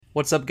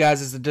What's up,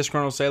 guys? It's the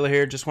Disgruntled Sailor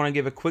here. Just want to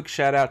give a quick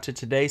shout out to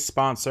today's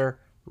sponsor,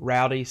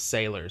 Rowdy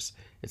Sailors.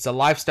 It's a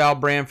lifestyle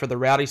brand for the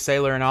Rowdy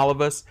Sailor and all of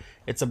us.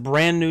 It's a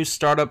brand new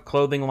startup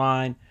clothing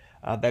line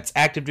that's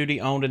active duty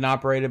owned and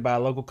operated by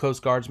a local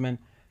Coast Guardsman.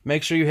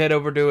 Make sure you head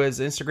over to his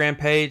Instagram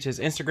page. His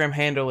Instagram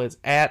handle is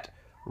at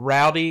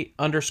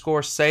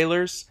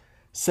rowdy_sailors.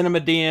 Send him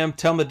a DM,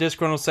 tell him the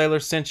Disgruntled Sailor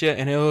sent you,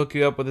 and he'll hook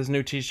you up with his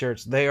new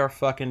t-shirts. They are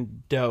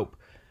fucking dope.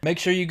 Make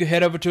sure you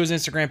head over to his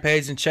Instagram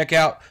page and check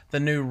out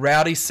the new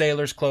Rowdy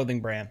Sailors clothing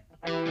brand.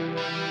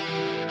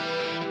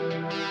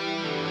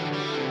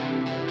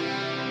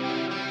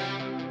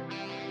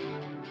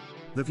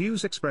 The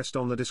views expressed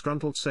on the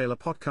Disgruntled Sailor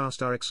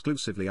podcast are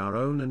exclusively our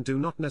own and do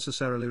not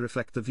necessarily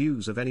reflect the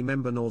views of any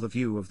member nor the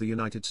view of the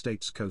United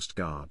States Coast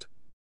Guard.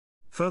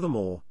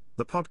 Furthermore,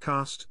 the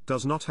podcast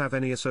does not have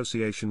any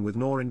association with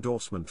nor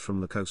endorsement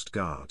from the Coast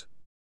Guard.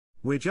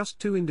 We're just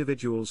two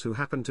individuals who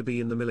happen to be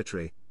in the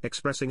military,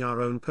 expressing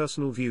our own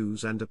personal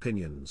views and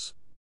opinions.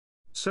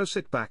 So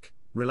sit back,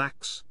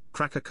 relax,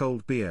 crack a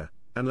cold beer,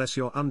 unless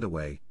you're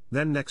underway,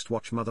 then next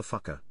watch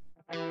motherfucker.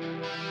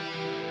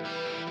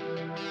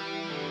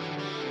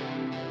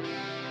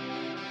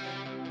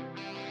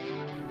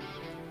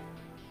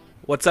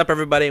 What's up,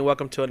 everybody, and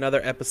welcome to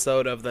another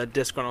episode of the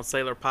Disgruntled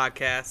Sailor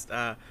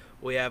podcast.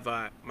 We have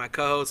my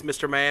co-host,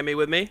 Mr. Miami,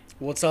 with me.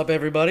 What's up,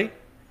 everybody?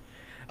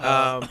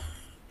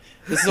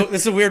 This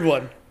is a weird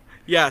one.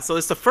 Yeah, so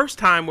it's the first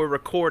time we're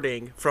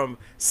recording from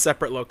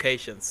separate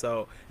locations.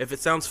 So if it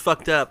sounds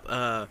fucked up,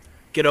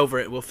 get over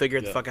it. We'll figure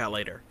it the fuck out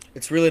later.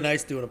 It's really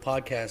nice doing a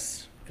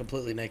podcast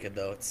completely naked,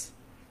 though. It's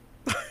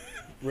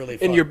really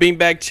fun. In your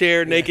beanbag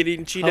chair, naked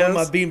eating Cheetos? I'm in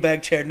my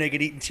beanbag chair,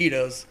 naked eating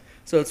Cheetos.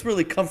 So it's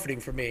really comforting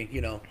for me,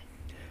 you know.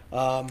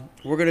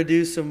 We're going to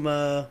do some,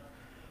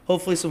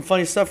 hopefully some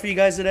funny stuff for you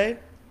guys today.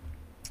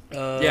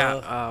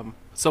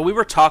 So we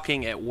were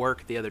talking at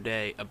work the other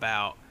day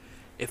about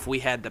if we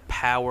had the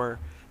power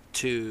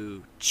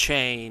to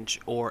change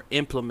or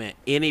implement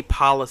any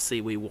policy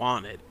we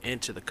wanted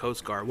into the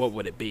Coast Guard, what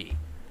would it be?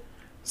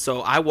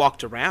 So I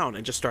walked around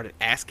and just started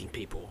asking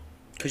people.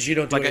 Because you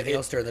don't do anything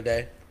else during the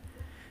day.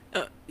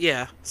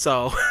 Yeah.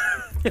 So,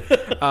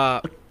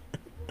 the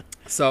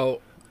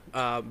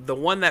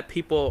one that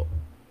people,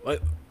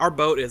 our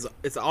boat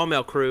it's an all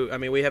male crew. I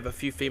mean, we have a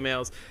few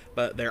females,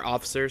 but they're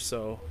officers,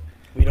 so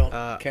we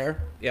don't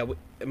care. Yeah.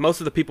 Most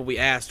of the people we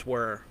asked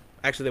were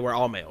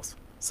all males.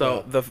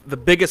 So the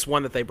biggest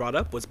one that they brought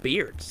up was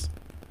beards.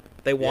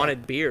 They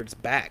wanted beards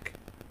back.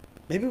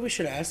 Maybe we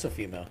should have asked a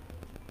female.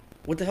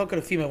 What the hell could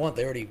a female want?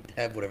 They already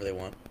have whatever they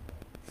want.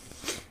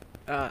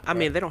 I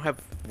mean, they don't have.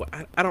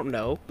 I don't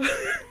know.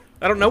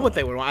 I don't know what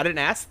they would want. I didn't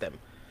ask them.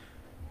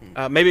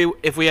 Maybe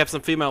if we have some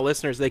female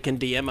listeners, they can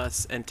DM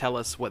us and tell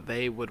us what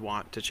they would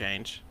want to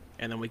change,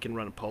 and then we can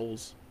run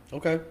polls.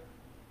 Okay.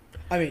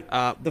 I mean,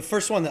 the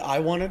first one that I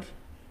wanted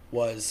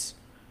was...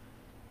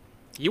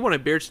 You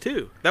wanted beards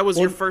too. That was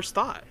your first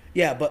thought.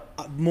 Yeah, but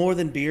more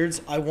than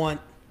beards, I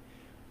want...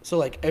 So,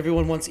 like,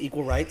 everyone wants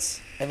equal rights.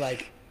 And,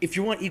 like, if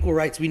you want equal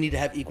rights, we need to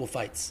have equal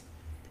fights.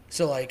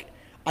 So, like,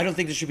 I don't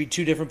think there should be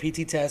two different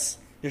PT tests.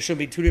 There shouldn't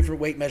be two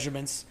different weight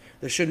measurements.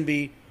 There shouldn't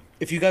be...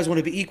 If you guys want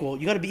to be equal,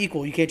 you got to be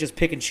equal. You can't just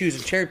pick and choose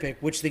and cherry pick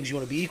which things you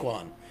want to be equal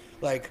on.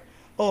 Like,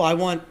 oh, I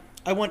want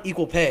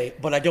equal pay,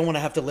 but I don't want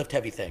to have to lift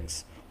heavy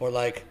things. Or,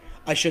 like,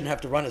 I shouldn't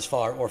have to run as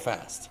far or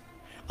fast.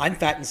 I'm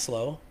fat and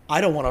slow. I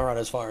don't want to run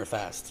as far or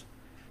fast.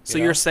 So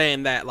you're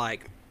saying that,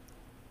 like,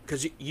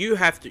 because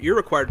you're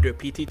required to do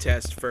a PT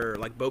test for,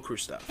 like, boat crew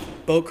stuff.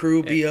 Boat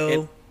crew,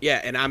 BO.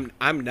 And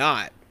I'm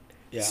not.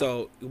 Yeah.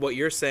 So what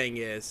you're saying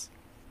is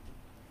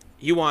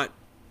you want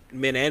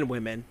men and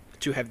women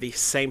to have the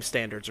same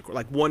standards,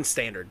 like one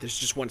standard. There's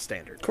just one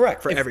standard.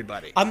 Correct. For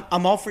everybody.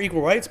 I'm all for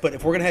equal rights, but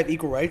if we're going to have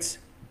equal rights,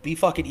 be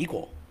fucking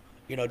equal.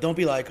 You know, don't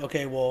be like,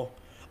 okay, well,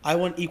 I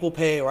want equal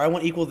pay, or I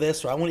want equal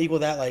this, or I want equal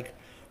that. Like,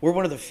 we're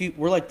one of the few,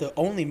 we're like the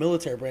only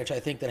military branch, I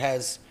think, that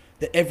has,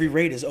 that every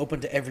rate is open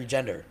to every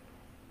gender.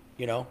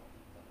 You know?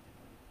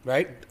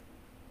 Right?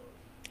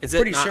 Is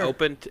it not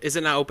open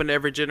to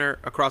every gender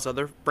across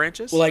other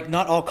branches? Well, like,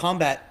 not all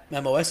combat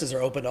MOSs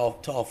are open to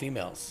all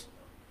females.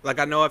 Like,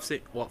 I know I've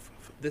seen,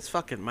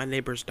 my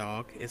neighbor's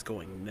dog is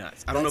going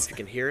nuts. I don't know if you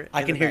can hear it.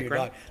 I can hear your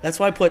dog. That's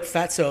why I put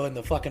Fatso in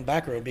the fucking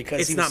back room,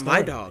 because it's not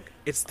my dog.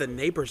 It's the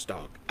neighbor's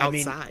dog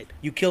outside. I mean,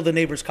 you killed the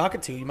neighbor's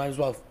cockatoo. You might as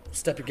well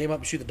step your game up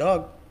and shoot the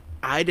dog.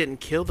 I didn't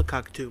kill the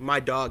cockatoo.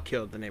 My dog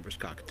killed the neighbor's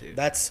cockatoo.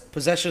 That's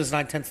possession is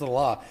 9/10 of the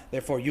law.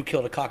 Therefore, you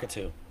killed a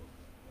cockatoo.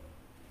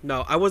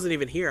 No, I wasn't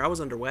even here. I was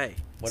underway.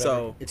 Whatever.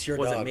 So it's your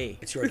wasn't dog. Me.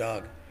 It's your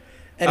dog.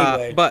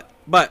 Anyway,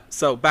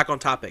 so back on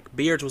topic.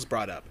 Beards was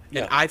brought up,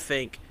 and I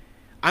think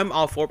I'm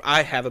all for.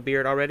 I have a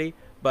beard already,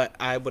 but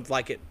I would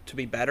like it to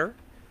be better.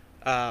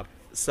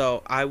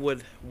 So I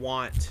would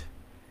want.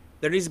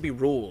 There needs to be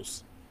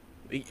rules.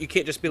 You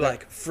can't just be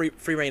like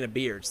free reign of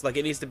beards. Like,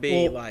 it needs to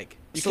be like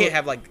you can't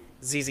have like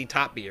ZZ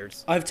Top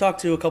beards. I've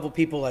talked to a couple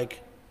people,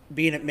 like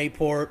being at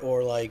Mayport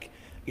or like,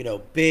 you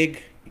know,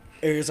 big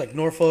areas like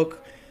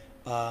Norfolk,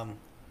 and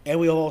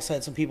we also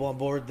had some people on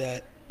board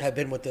that have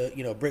been with the,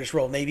 you know, British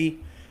Royal Navy,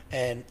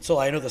 And so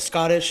I know the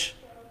Scottish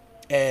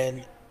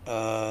and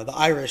the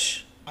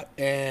Irish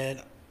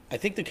and I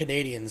think the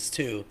Canadians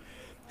too.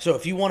 So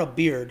if you want a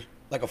beard,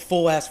 like a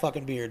full ass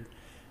fucking beard,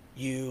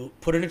 you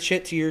put in a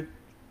chit to your,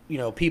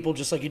 people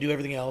just like you do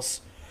everything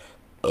else.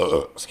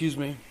 Excuse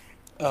me.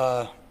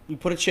 You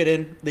put a chit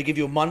in. They give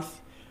you a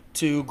month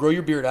to grow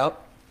your beard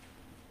out,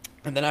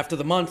 and then after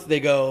the month, they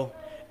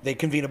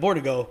convene a board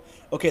and go,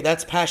 okay,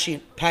 that's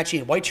patchy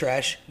and white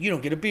trash. You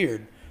don't get a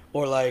beard,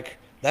 or like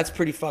that's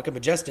pretty fucking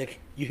majestic.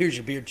 Here's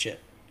your beard chit.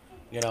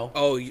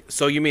 Oh,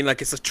 so you mean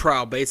like it's a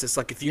trial basis?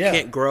 Like if you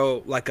can't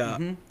grow like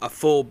a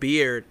full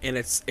beard and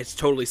it's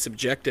totally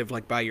subjective,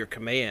 like by your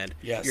command,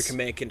 Yes. your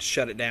command can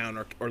shut it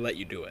down or let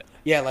you do it.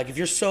 Yeah, like if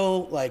you're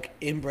so like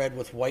inbred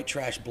with white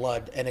trash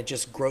blood and it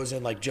just grows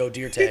in like Joe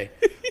Dierte,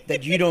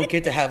 that you don't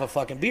get to have a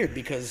fucking beard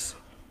because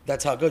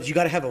that's how it goes. You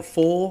got to have a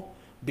full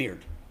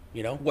beard,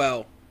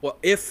 Well,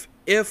 if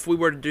we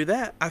were to do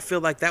that, I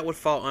feel like that would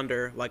fall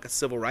under like a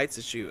civil rights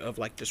issue of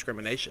like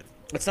discrimination.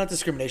 It's not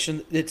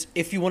discrimination. It's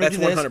if you want to do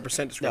That's this.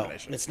 100%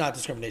 discrimination. No, it's not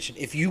discrimination.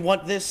 If you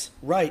want this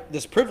right,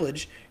 this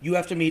privilege, you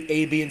have to meet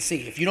A, B, and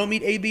C. If you don't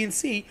meet A, B, and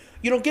C,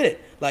 you don't get it.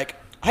 Like,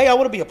 hey, I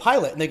want to be a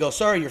pilot, and they go,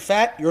 sorry, you're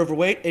fat, you're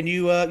overweight, and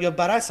you have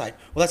bad eyesight.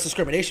 Well, that's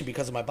discrimination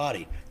because of my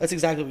body. That's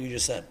exactly what you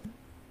just said.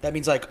 That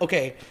means like,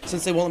 okay,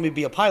 since they won't let me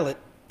be a pilot,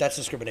 that's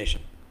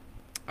discrimination.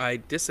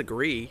 I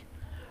disagree,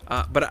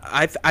 but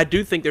I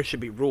do think there should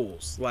be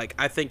rules. Like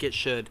I think it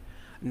should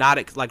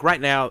not like right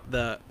now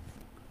the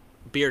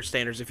beard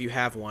standards, if you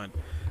have one,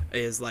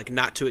 is like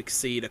not to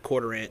exceed a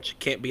 1/4 inch.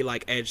 Can't be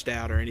like edged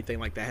out or anything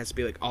like that. It has to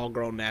be like all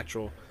grown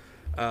natural.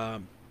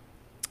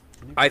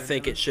 I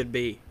think it should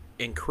be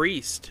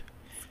increased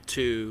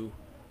to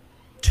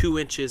 2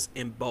 inches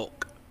in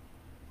bulk.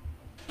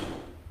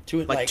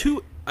 Like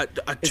 2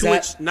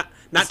 inch, not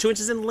 2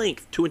 inches in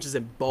length, 2 inches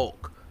in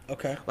bulk.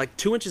 Okay. Like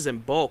 2 inches in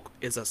bulk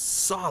is a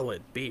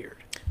solid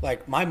beard.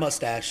 Like my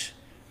mustache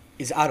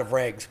is out of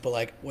regs, but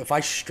like if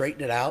I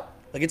straighten it out,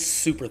 like it's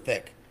super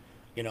thick.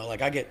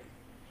 Like I get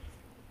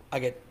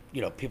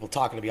people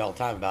talking to me all the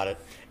time about it.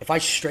 If I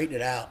straighten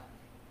it out,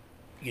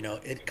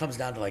 it comes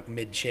down to like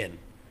mid chin.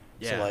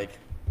 Yeah. So like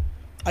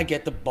I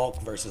get the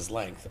bulk versus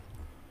length.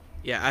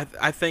 Yeah,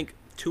 I think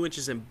 2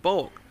 inches in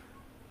bulk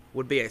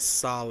would be a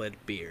solid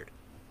beard.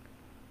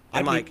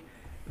 And like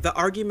the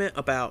argument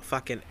about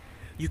fucking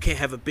you can't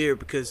have a beard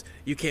because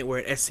you can't wear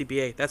an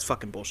SCBA, that's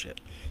fucking bullshit.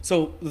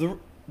 So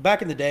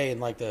back in the day in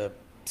like the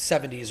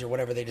 70s or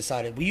whatever, they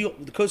decided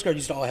the Coast Guard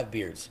used to all have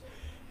beards.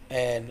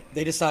 And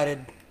they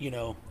decided,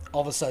 all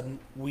of a sudden,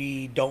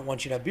 we don't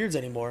want you to have beards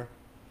anymore.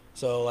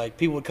 So, like,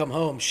 people would come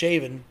home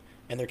shaven,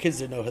 and their kids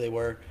didn't know who they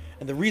were.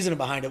 And the reason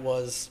behind it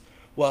was,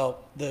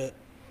 well, the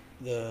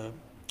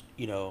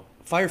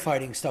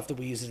firefighting stuff that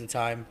we used at the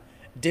time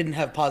didn't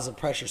have positive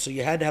pressure. So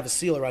you had to have a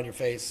seal around your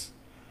face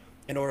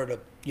in order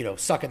to,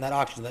 suck in that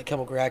oxygen, that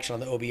chemical reaction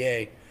on the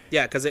OBA.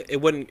 Yeah, because it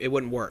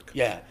wouldn't work.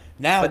 Yeah.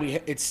 Now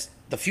it's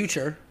the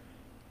future.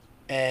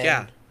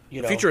 And,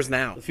 the future is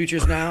now. The future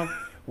is now.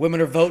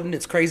 Women are voting.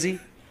 It's crazy,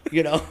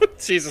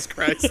 Jesus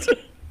Christ.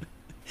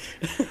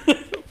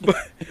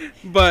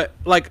 but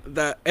like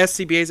the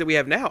SCBAs that we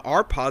have now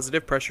are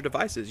positive pressure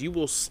devices. You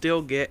will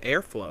still get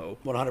airflow.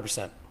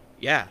 100%.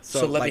 Yeah.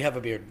 So let me have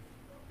a beard.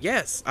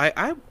 Yes,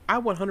 I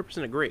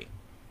 100% agree.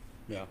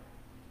 Yeah.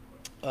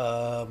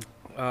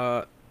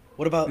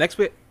 What about next?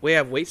 We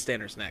have weight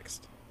standards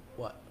next.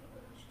 What?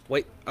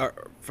 Wait,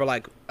 for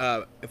like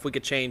if we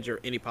could change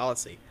any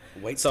policy.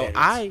 Weight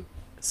standards.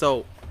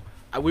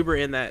 We were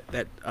in that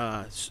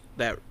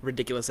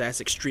ridiculous ass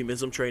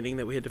extremism training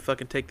that we had to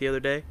fucking take the other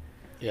day.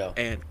 Yeah.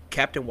 And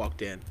Captain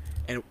walked in,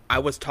 and I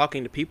was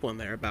talking to people in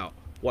there about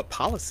what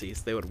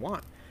policies they would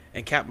want,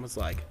 and Captain was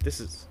like, "This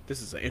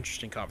is an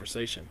interesting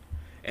conversation,"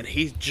 and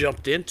he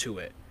jumped into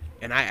it,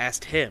 and I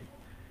asked him,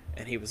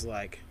 and he was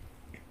like,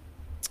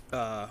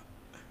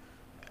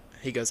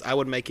 he goes, "I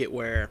would make it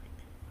where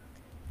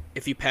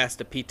if you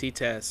passed a PT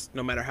test,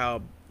 no matter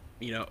how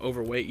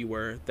overweight you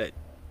were, that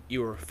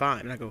you were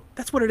fine." And I go,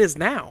 "That's what it is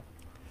now."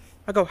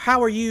 I go,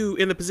 "How are you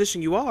in the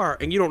position you are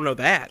and you don't know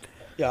that?"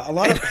 Yeah,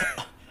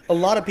 a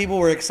lot of people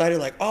were excited,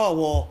 like, "Oh,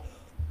 well,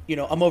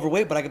 I'm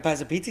overweight, but I can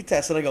pass a PT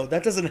test." And I go,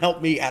 "That doesn't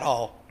help me at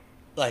all.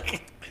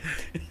 Like,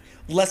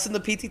 lessen the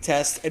PT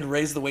test and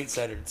raise the weight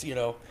standards."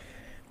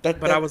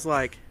 But I was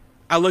like,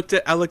 I looked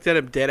at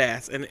him dead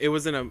ass, and it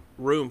was in a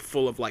room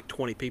full of like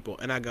 20 people,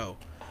 and I go,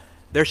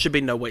 "There should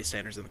be no weight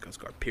standards in the Coast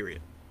Guard,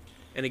 period."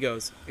 And he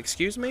goes,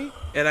 "Excuse me?"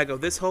 And I go,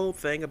 "This whole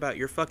thing about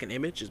your fucking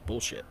image is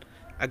bullshit."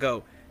 I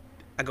go,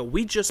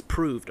 "We just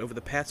proved over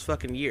the past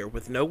fucking year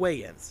with no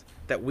weigh-ins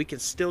that we can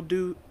still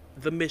do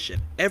the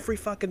mission. Every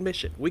fucking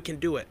mission. We can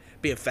do it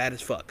being fat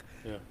as fuck."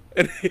 Yeah.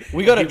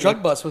 We got a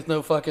drug bust with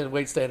no fucking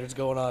weight standards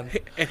going on.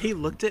 And he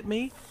looked at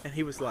me, and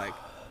he was like,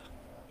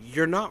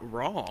 "You're not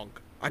wrong."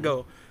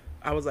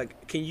 I was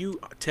like, "Can you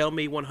tell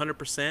me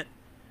 100%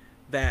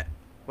 that,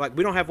 like,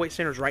 we don't have weight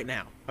standards right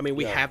now? I mean,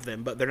 we have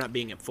them, but they're not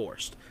being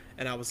enforced."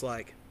 And I was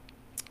like,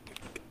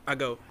 I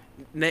go,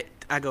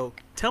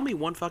 "Tell me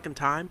one fucking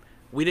time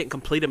we didn't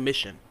complete a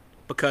mission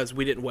because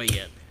we didn't weigh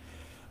in."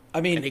 I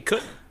mean, and he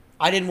couldn't.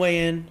 I didn't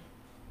weigh in.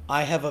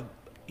 I have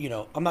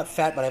I'm not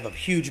fat, but I have a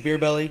huge beer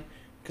belly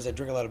because I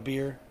drink a lot of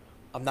beer.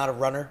 I'm not a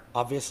runner,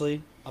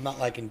 obviously. I'm not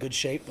like in good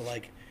shape, but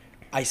like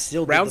I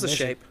still did Rounds the of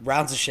mission. shape.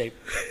 Rounds of shape.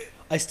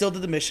 I still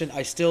did the mission.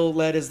 I still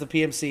led as the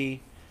PMC,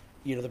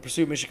 the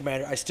pursuit mission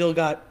commander. I still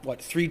got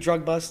 3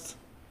 drug busts,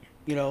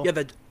 Yeah,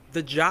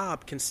 the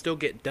job can still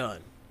get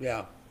done.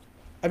 Yeah.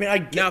 I mean, I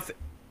get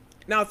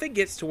Now if it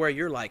gets to where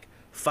you're like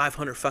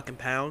 500 fucking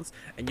pounds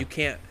and you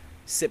can't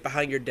sit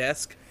behind your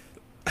desk,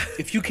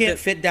 if you can't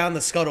fit down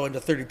the scuttle into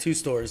 32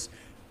 stores,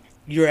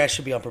 your ass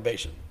should be on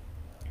probation.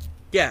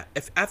 yeah,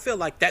 if I feel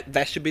like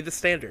that should be the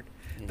standard.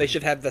 They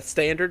should have the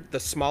standard, the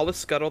smallest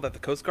scuttle that the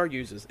Coast Guard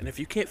uses, and if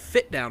you can't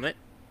fit down it,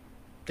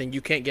 then you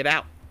can't get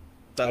out.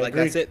 So I like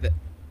agree. that's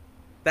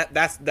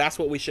it. That's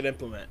what we should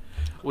implement.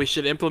 We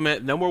should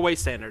implement no more weight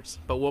standards,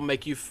 but we'll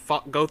make you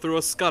go through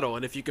a scuttle,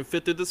 and if you can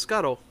fit through the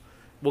scuttle,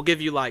 we'll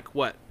give you like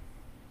what?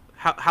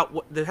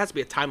 What, there has to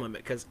be a time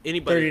limit because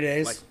anybody 30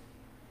 days? Like,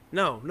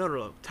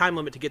 no. Time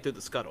limit to get through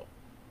the scuttle.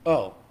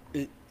 Oh,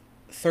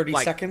 30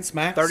 Like, seconds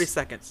max? 30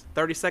 seconds.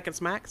 30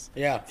 seconds max?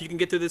 Yeah. If you can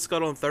get through this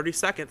scuttle in 30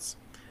 seconds,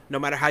 no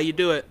matter how you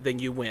do it, then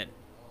you win.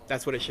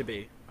 That's what it should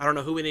be. I don't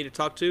know who we need to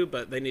talk to,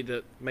 but they need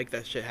to make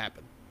that shit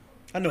happen.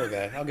 I know a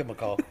guy. I'll give him a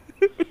call.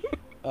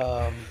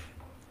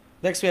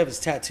 Next we have is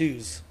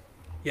tattoos.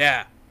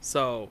 Yeah.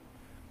 So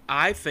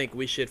I think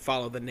we should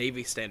follow the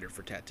Navy standard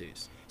for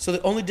tattoos. So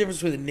the only difference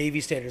between the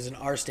Navy standards and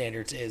our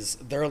standards is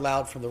they're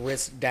allowed from the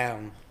wrist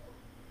down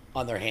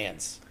on their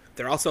hands.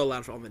 They're also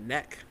allowed on the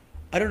neck.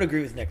 I don't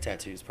agree with neck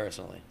tattoos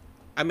personally.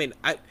 I mean,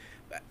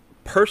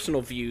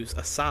 personal views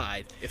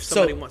aside, if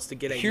somebody wants to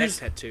get a neck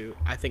tattoo,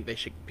 I think he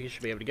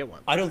should be able to get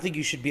one. I don't think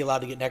you should be allowed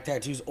to get neck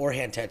tattoos or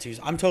hand tattoos.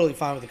 I'm totally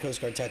fine with the Coast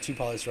Guard tattoo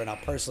policy right now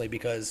personally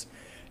because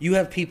you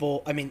have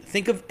people, I mean,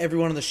 think of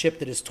everyone on the ship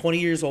that is 20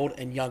 years old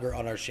and younger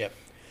on our ship.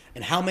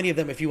 And how many of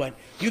them, if you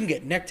can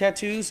get neck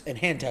tattoos and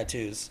hand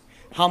tattoos,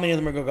 how many of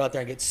them are going to go out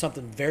there and get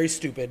something very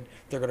stupid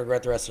they're going to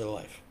regret the rest of their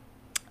life?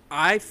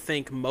 I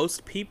think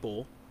most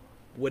people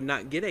would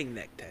not get a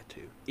neck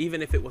tattoo,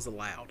 even if it was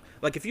allowed.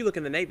 Like if you look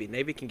in the Navy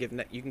can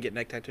you can get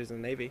neck tattoos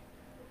in the Navy.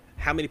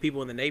 How many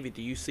people in the Navy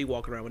do you see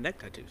walking around with neck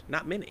tattoos?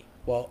 Not many.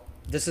 Well,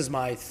 this is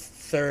my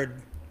 3rd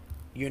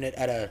unit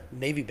at a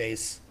Navy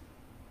base,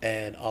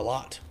 and a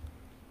lot.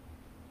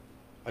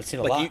 I've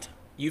seen a lot.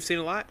 You've seen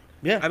a lot?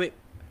 Yeah. I mean,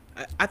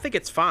 I think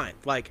it's fine.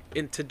 Like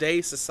in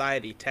today's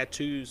society,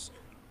 tattoos,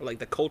 like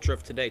the culture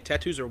of today,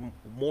 tattoos are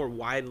more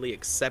widely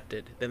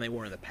accepted than they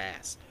were in the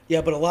past.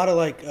 Yeah, but a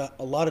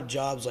lot of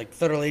jobs like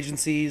federal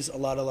agencies, a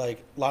lot of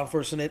like law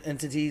enforcement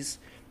entities,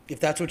 if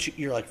that's what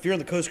you're like, if you're in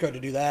the Coast Guard to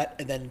do that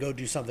and then go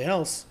do something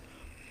else,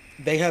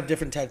 they have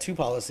different tattoo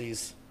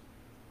policies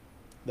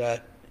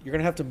that you're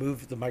gonna have to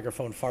move the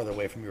microphone farther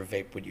away from your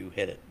vape when you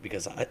hit it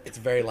because it's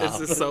very loud.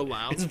 This is so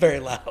loud. It's very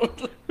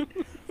loud.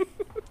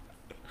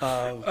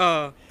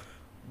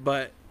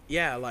 But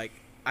yeah, like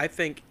I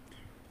think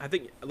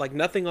like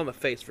nothing on the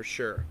face for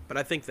sure, but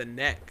I think the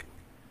neck.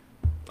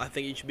 I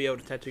think you should be able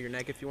to tattoo your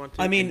neck if you want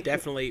to. I mean, and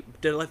definitely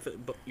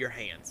your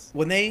hands.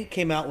 When they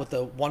came out with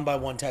the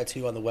 1x1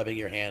 tattoo on the webbing of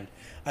your hand,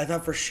 I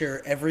thought for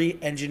sure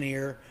every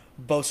engineer,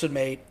 bosun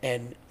mate,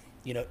 and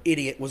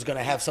idiot was going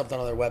to have something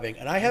on their webbing.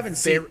 And I haven't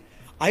seen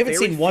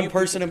one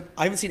person.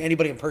 I haven't seen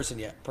anybody in person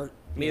yet.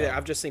 Me either.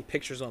 I've just seen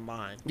pictures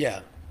online. Yeah,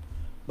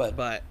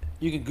 but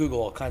you can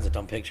Google all kinds of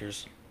dumb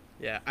pictures.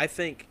 Yeah, I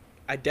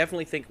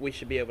definitely think we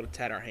should be able to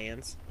tat our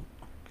hands,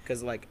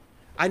 because like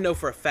I know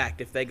for a fact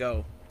if they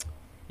go,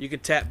 you can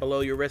tat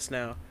below your wrist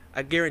now.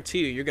 I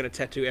guarantee you're gonna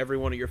tattoo every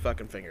one of your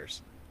fucking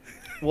fingers.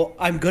 Well,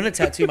 I'm gonna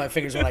tattoo my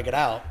fingers when I get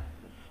out.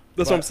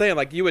 That's what I'm saying.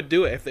 Like you would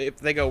do it if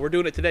they go, we're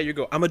doing it today. You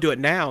go, I'm gonna do it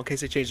now in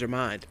case they change their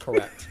mind.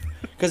 Correct.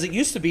 Because it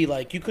used to be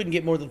like you couldn't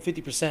get more than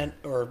 50%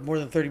 or more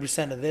than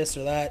 30% of this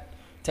or that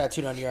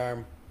tattooed on your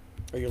arm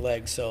or your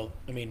leg. So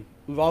I mean,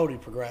 we've already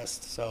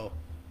progressed. So.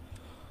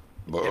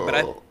 Yeah,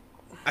 but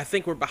I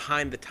think we're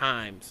behind the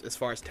times as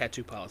far as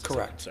tattoo policies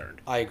are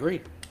concerned. I agree.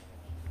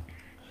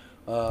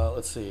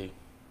 Let's see.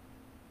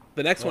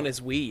 The next one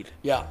is weed.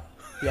 Yeah,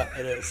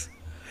 it is.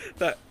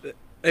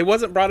 It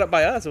wasn't brought up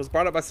by us. It was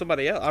brought up by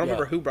somebody else. I don't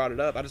remember who brought it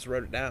up. I just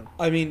wrote it down.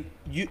 I mean,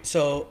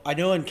 so I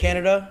know in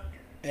Canada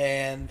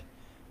and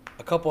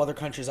a couple other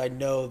countries, I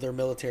know their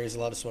military is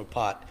allowed to smoke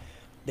pot.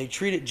 They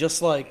treat it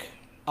just like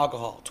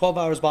alcohol. 12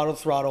 hours bottle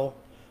throttle.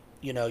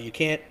 You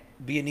can't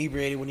be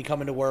inebriated when you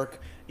come into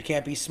work. You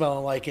can't be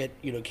smelling like it.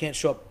 Can't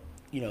show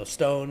up,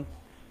 stoned.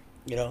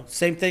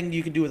 Same thing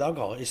you can do with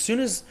alcohol. As soon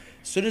as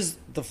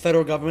the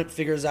federal government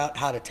figures out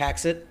how to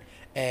tax it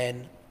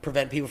and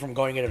prevent people from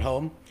going in at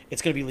home,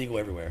 it's going to be legal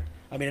everywhere.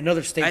 I mean,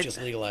 another state just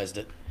legalized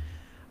it.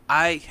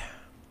 I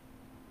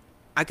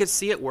could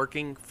see it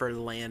working for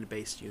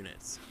land-based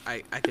units. I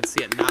could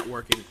see it not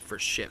working for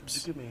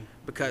ships.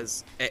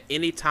 Because at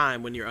any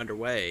time when you're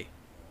underway,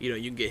 you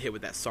can get hit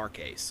with that SAR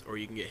case, or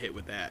you can get hit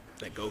with that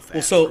go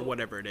fast, or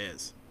whatever it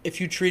is. If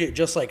you treat it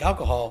just like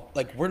alcohol,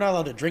 like we're not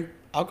allowed to drink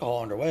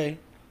alcohol underway.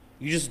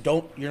 You're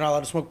not allowed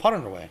to smoke pot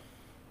underway.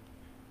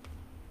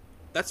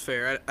 That's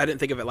fair. I didn't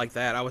think of it like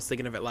that. I was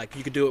thinking of it like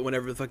you could do it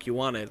whenever the fuck you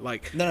wanted.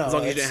 Like, No, as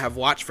long as you it's- didn't have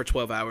watch for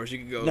 12 hours, you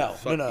could go, No.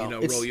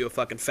 It's- roll you a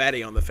fucking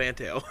fatty on the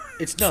fantail.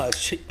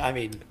 I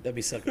mean, that'd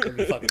be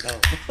fucking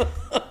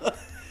dumb.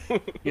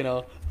 You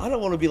know, I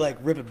don't want to be like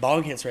ripping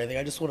bong hits or anything.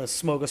 I just want to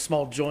smoke a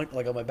small joint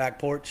like on my back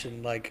porch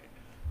and like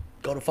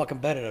go to fucking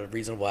bed at a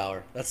reasonable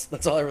hour.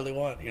 That's all I really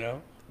want, you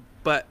know?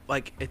 But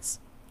like it's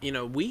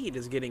weed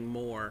is getting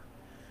more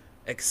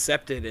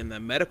accepted in the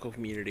medical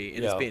community,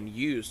 and it's Yeah. being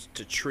used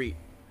to treat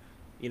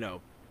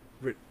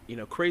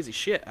crazy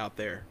shit out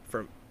there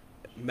for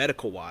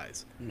medical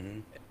wise. Mm-hmm.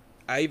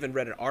 I even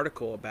read an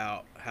article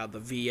about how the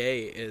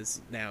VA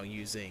is now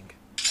using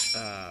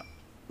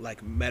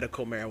like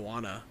medical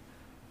marijuana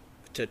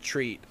to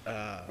treat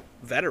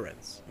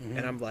veterans. Mm-hmm.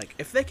 And I'm like,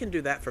 if they can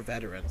do that for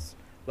veterans,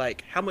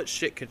 like how much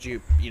shit could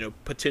you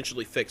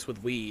potentially fix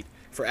with weed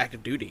for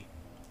active duty,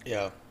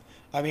 Yeah.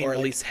 I mean, or at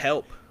like, least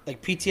help?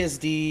 like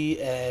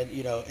PTSD and,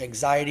 you know,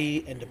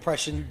 anxiety and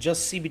depression,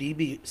 just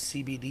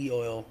CBD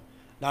oil,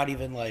 not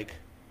even like,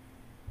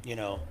 you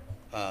know,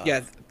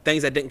 Yeah,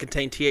 things that didn't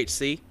contain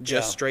THC,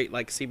 just Yeah. straight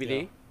like CBD.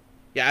 Yeah.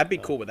 Yeah, I'd be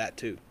cool with that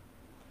too.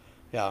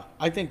 yeah,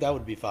 I think that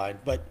would be fine.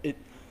 But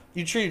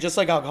you treat it just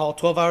like alcohol,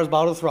 12 hours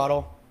bottle of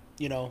throttle,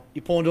 you know,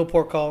 you pull into a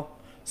port call,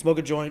 smoke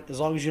a joint, as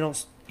long as you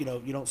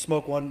don't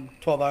smoke one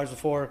 12 hours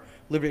before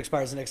liberty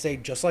expires the next day,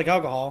 just like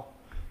alcohol,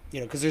 you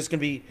know, because there's going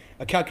to be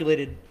a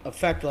calculated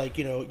effect, like,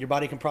 you know, your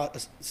body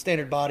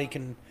standard body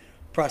can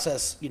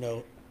process, you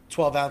know,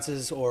 12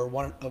 ounces or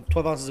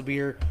 12 ounces of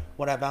beer,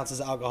 1.5 ounces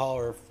of alcohol,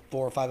 or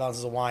 4 or 5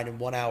 ounces of wine in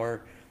 1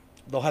 hour.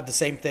 They'll have the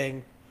same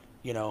thing,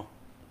 you know,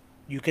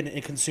 you can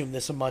consume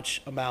this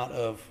much amount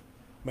of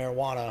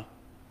marijuana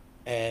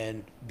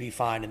and be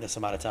fine in this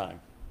amount of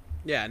time.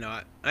 Yeah, no,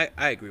 I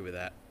agree with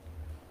that.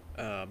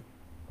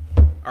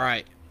 All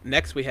right,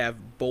 next we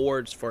have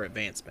boards for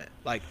advancement.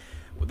 Like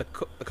the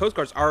Coast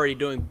Guard's already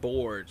doing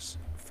boards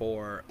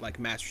for like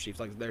Master Chiefs.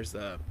 Like there's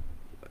the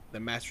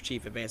Master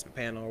Chief Advancement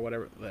Panel or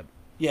whatever.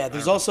 Yeah,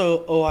 there's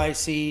also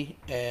OIC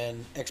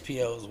and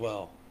XPO as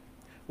well.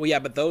 Well, yeah,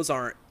 but those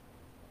aren't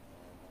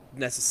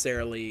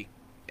necessarily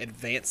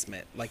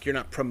advancement. Like you're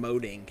not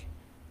promoting.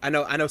 I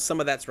know some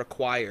of that's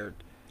required.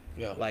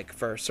 Yeah. Like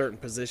for certain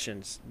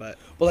positions, but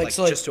Well, like, like,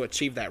 so, like- just to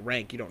achieve that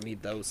rank, you don't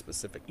need those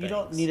specific things. You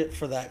don't need it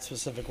for that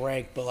specific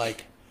rank, but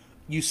like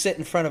you sit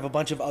in front of a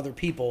bunch of other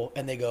people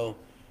and they go,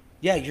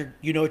 "Yeah,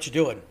 you know what you're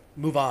doing.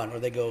 Move on." Or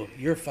they go,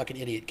 "You're a fucking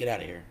idiot. Get out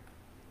of here."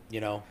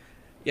 You know?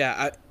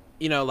 Yeah,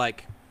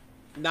 like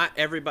not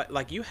everybody.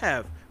 Like you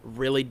have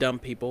really dumb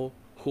people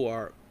who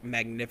are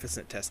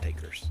magnificent test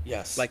takers.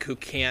 Yes. Like who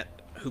can't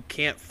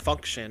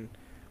function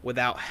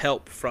without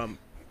help from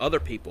other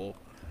people,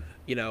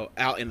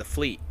 out in the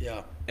fleet.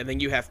 Yeah. And then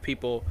you have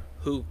people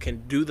who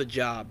can do the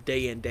job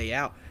day in, day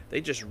out.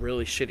 They just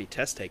really shitty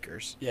test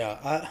takers.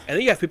 Yeah. And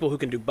then you have people who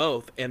can do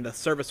both, and the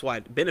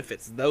service-wide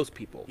benefits those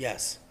people.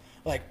 Yes.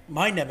 Like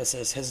my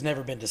nemesis has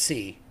never been to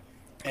sea.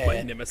 My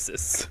And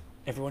nemesis.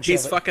 everyone should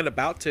He's have fucking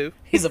about to.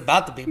 He's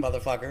about to be,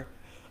 motherfucker.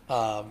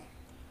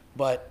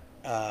 But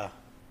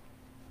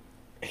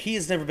he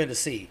has never been to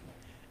sea.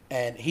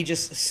 And he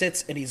just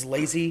sits and he's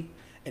lazy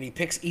and he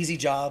picks easy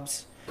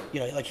jobs.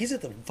 Like he's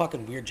at the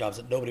fucking weird jobs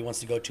that nobody wants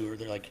to go to, or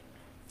they're like,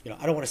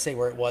 I don't want to say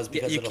where it was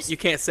because You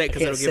can't say it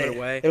because it'll give it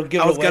away. It'll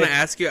give I it was away. going to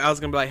ask you, I was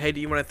going to be like, hey, do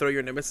you want to throw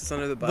your nemesis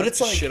under the bus? But it's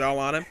like- shit all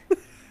on him?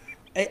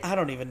 I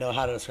don't even know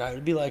how to describe it.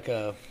 It'd be like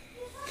an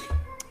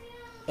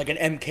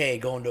MK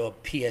going to a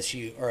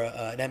PSU or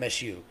an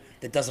MSU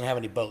that doesn't have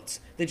any boats.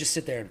 They just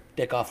sit there and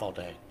dick off all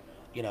day,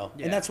 Yeah.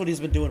 And that's what he's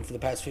been doing for the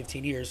past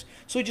 15 years.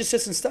 So he just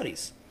sits and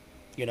studies,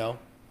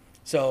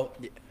 So,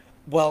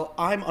 well,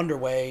 I'm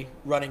underway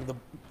running the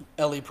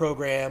LE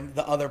program,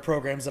 the other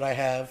programs that I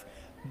have,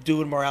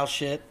 doing morale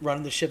shit,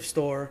 running the ship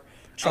store.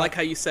 I like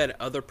how you said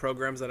other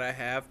programs that I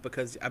have,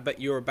 because I bet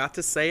you were about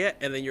to say it,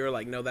 and then you were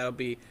like, no, it'll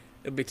be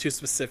too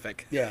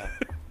specific. Yeah.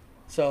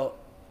 So,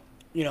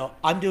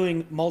 I'm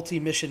doing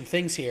multi-mission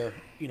things here,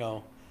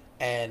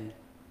 and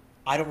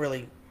I don't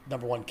really,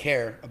 number one,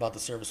 care about the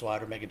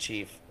service-wide or Mega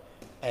Chief.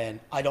 And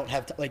I don't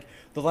have,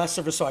 the last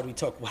service-wide we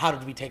took, how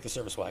did we take the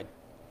service-wide?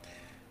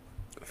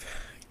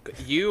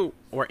 You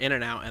were in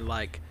and out in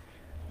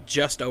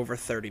just over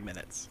 30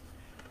 minutes.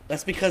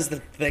 That's because the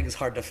thing's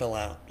hard to fill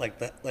out.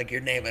 Like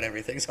your name and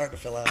everything's hard to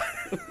fill out.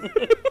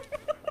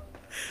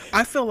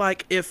 I feel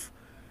like if,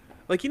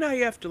 how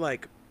you have to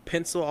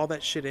pencil all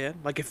that shit in.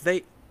 If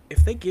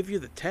they give you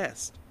the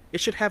test, it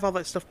should have all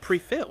that stuff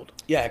pre-filled.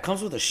 Yeah, it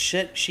comes with a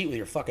sheet with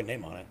your fucking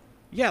name on it.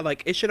 Yeah,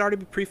 it should already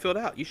be pre-filled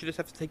out. You should just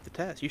have to take the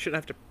test. You shouldn't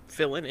have to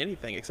fill in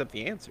anything except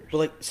the answers.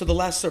 But so the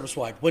last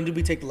service-wide, when did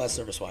we take the last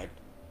service-wide?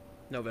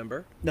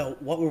 November. No,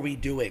 what were we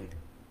doing?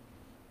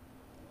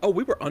 Oh,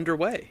 we were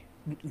underway.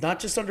 Not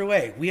just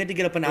underway. We had to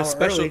get up an hour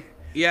Special, early.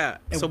 yeah.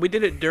 So we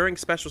did it during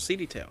Special C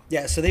detail.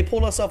 Yeah, so they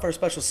pulled us off our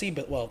special C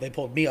bill. Well, they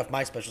pulled me off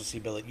my special C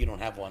billet. You don't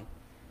have one.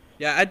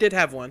 Yeah, I did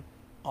have one.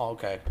 Oh,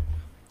 okay.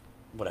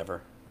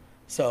 Whatever.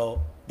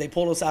 So they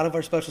pulled us out of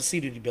our special C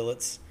duty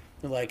billets.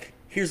 They're like,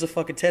 here's a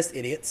fucking test,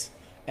 idiots.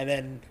 And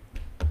then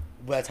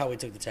that's how we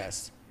took the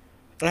test.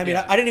 And I mean,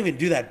 Yeah. I didn't even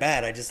do that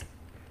bad. I just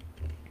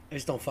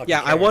don't fucking.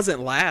 Yeah, care. I wasn't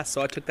last,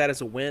 so I took that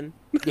as a win.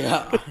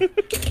 Yeah,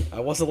 I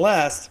wasn't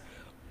last.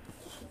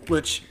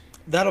 Which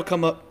that'll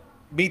come up.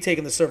 Me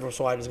taking the server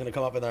swipe is going to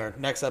come up in our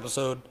next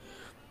episode,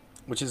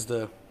 which is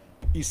the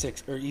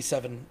E6 or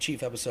E7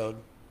 chief episode.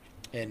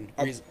 And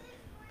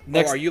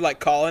Next, are you like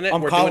calling it?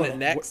 I'm We're calling doing it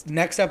next.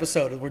 Next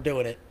episode, we're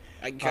doing it.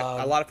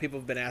 A lot of people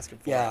have been asking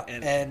for Yeah,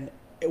 it, and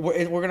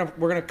we're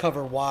gonna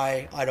cover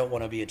why I don't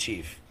want to be a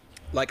chief.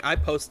 like I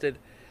posted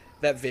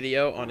that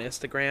video on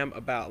Instagram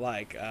about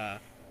like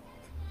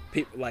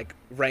people like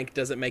rank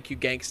doesn't make you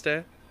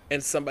gangsta,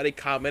 and somebody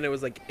commented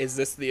was like, "Is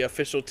this the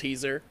official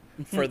teaser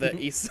for the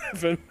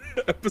E7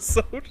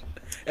 episode?"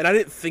 And I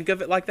didn't think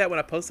of it like that when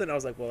I posted it. I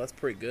was like, "Well, that's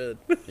pretty good."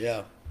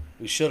 Yeah,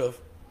 we should have.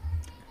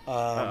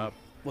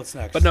 What's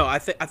next? But no, I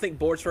think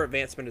boards for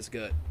advancement is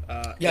good.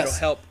 Yes. It'll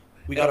help.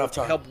 We got it'll off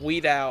target. help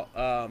weed out.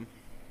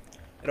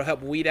 It'll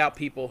help weed out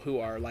people who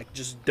are like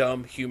just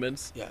dumb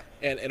humans. Yeah.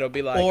 And it'll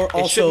be like, Or it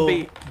also shouldn't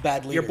be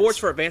bad Your leaders. boards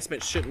for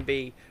advancement shouldn't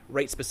be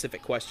rate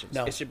specific questions.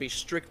 No. It should be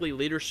strictly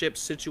leadership,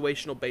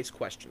 situational based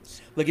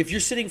questions. Like if you're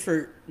sitting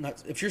for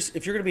not if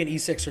you're gonna be an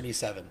E6 or an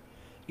E7,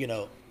 you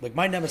know, like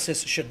my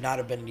nemesis should not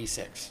have been an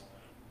E6,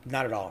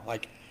 not at all.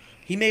 Like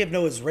he may have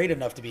known his rate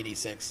enough to be an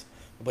E6,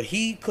 but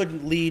he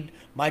couldn't lead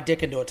my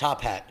dick into a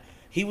top hat.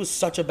 He was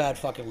such a bad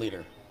fucking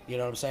leader. You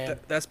know what I'm saying?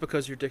 That's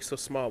because your dick's so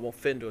small, it won't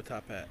fit into a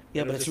top hat.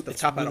 Yeah, but It'll just, the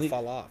it's top hat really- will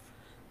fall off.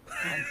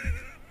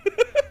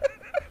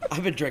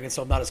 I've been drinking,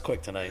 so I'm not as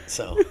quick tonight.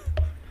 So,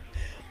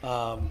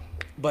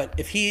 but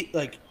if he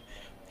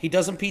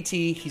doesn't PT,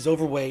 he's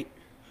overweight.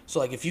 So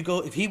like if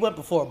he went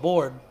before a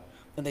board,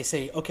 and they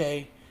say,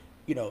 okay,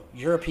 you know,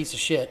 you're a piece of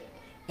shit,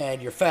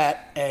 and you're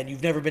fat, and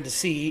you've never been to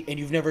sea, and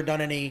you've never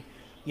done any,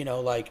 you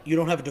know, like you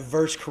don't have a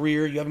diverse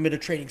career, you haven't been to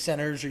training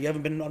centers, or you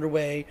haven't been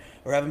underway,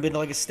 or haven't been to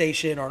like a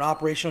station or an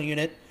operational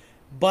unit,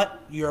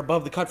 but you're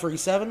above the cut for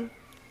E7,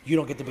 you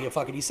don't get to be a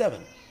fucking E7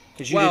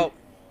 because you. Well, didn't,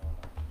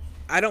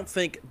 I don't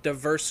think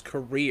diverse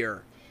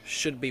career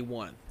should be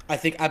one. I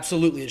think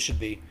absolutely it should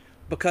be.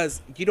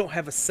 Because you don't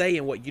have a say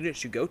in what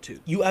units you go to.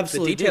 You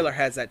absolutely The detailer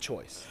has that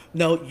choice.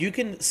 No, you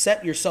can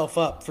set yourself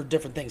up for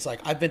different things. Like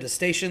I've been to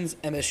stations,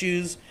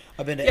 MSUs,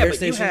 I've been to Yeah, air but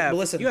stations. But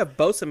listen, you have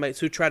bosun mates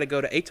who try to go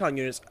to ATON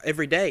units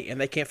every day, and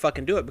they can't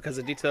fucking do it because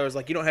the detailer is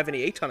like, you don't have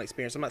any ATON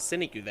experience. I'm not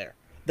sending you there.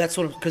 that's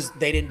what because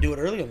they didn't do it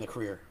early in the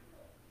career.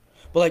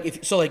 But like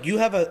if so, like you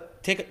have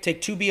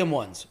take two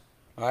BM1s,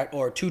 all right,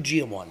 or two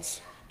GM1s.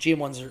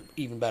 GM1s are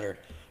even better.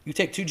 You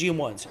take two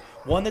GM1s,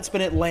 one that's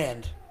been at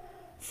land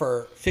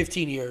for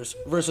 15 years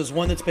versus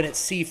one that's been at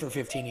sea for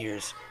 15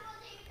 years.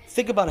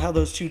 Think about how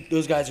those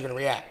guys are going to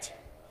react.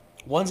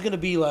 One's going to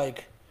be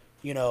like,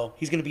 you know,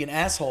 he's going to be an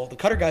asshole. The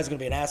cutter guy's going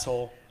to be an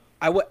asshole.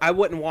 I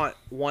wouldn't want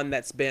one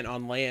that's been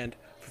on land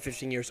for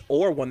 15 years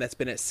or one that's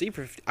been at sea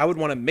for 15. I would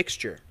want a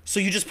mixture. So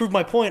you just proved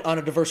my point on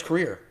a diverse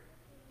career.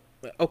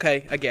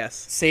 Okay, I guess.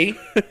 See?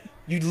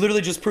 You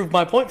literally just proved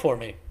my point for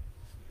me.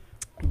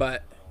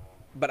 But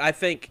I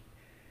think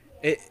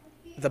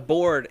the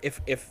board,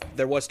 if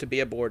there was to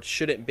be a board,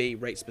 shouldn't be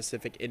rate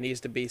specific. It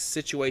needs to be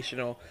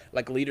situational,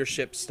 like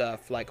leadership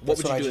stuff. Like what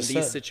That's would what I you do in just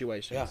these said.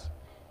 situations? Yeah.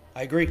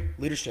 I agree.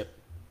 Leadership.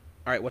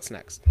 All right, what's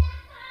next?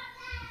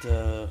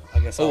 I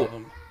guess all of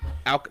them.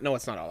 No,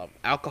 it's not all of them.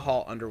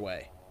 Alcohol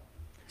underway.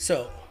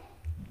 So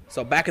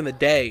Back in the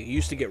day, you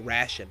used to get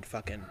rationed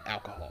fucking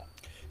alcohol.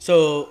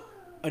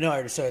 I know I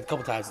already said it a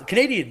couple times. The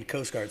Canadian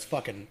Coast Guard's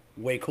fucking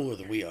way cooler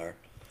than we are.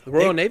 The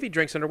Royal Navy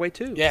drinks underway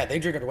too. Yeah, they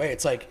drink it away.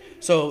 It's like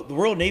so the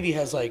Royal Navy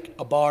has like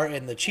a bar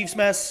in the Chief's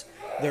mess.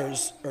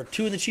 There's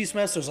two in the Chief's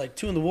mess. There's like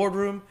two in the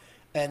wardroom,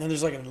 and then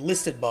there's like an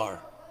enlisted bar.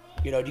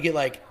 You know, you get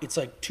like it's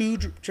like two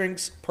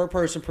drinks per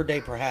person per day,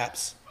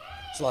 perhaps.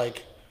 It's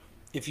like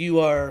if you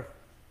are,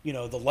 you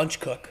know, the lunch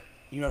cook,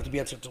 you don't have to be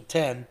up till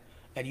 10,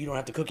 and you don't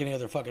have to cook any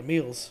other fucking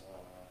meals.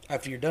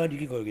 After you're done, you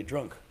can go get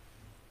drunk.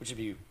 Which if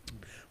you,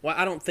 Well,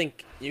 I don't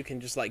think you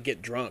can just like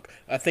get drunk.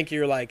 I think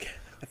you're like,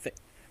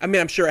 I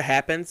mean, I'm sure it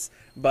happens,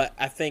 but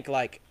I think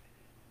like,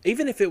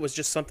 even if it was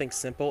just something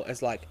simple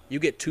as like you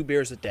get 2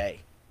 beers a day,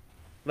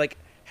 like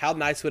how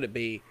nice would it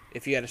be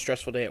if you had a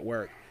stressful day at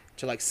work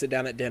to like sit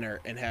down at dinner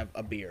and have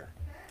a beer?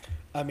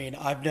 I mean,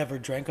 I've never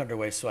drank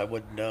underway, so I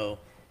wouldn't know.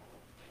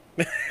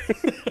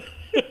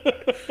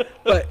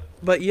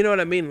 But you know what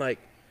I mean? Like,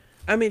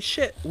 I mean,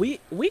 shit. We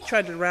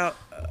tried to route,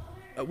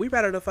 we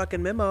routed a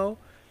fucking memo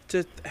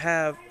to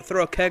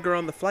throw a kegger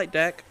on the flight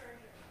deck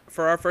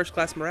for our first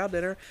class morale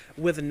dinner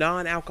with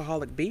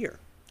non-alcoholic beer.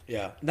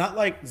 Yeah, not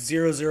like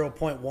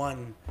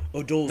 0.1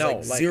 O'Doul's, No,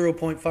 like like-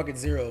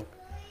 0.0.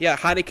 Yeah,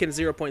 Heineken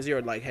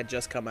 0.0 like had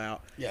just come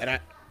out. Yeah. And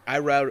I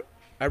wrote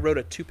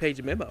a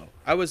 2-page memo.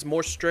 I was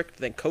more strict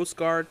than Coast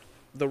Guard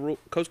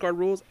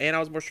rules, and I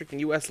was more strict than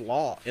U.S.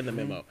 law in the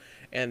memo.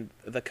 And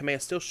the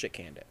command still shit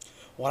canned it.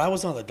 When I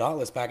was on the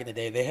Dauntless back in the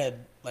day, they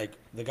had like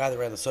the guy that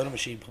ran the soda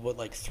machine put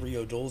like 3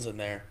 O'Doul's in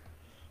there.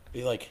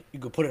 Be like, you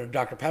could put it in a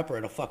Dr Pepper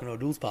and a fucking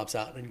O'Doul's pops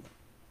out, and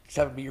just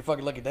have it be your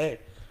fucking lucky day.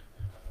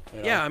 You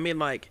know? Yeah, I mean,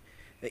 like,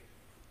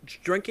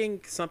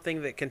 drinking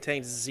something that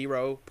contains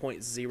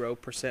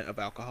 0.0% of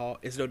alcohol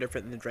is no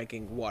different than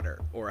drinking water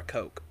or a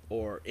Coke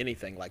or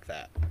anything like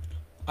that.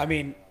 I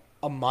mean,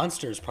 a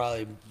Monster is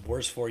probably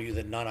worse for you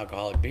than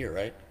non-alcoholic beer,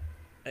 right?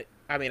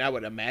 I mean, I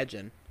would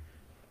imagine.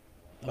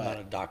 I'm not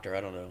a doctor.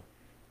 I don't know.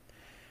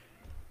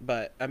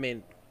 But, I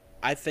mean,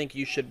 I think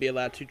you should be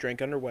allowed to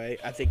drink underway.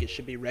 I think it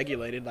should be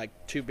regulated, like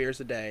 2 beers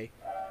a day.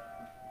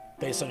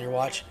 Based on your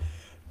watch?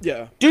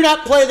 Yeah. Do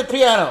not play the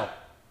piano!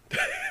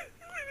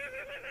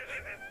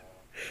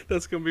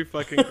 That's going to be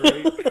fucking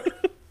great.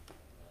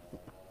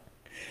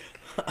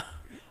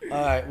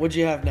 All right, what'd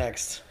you have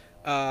next?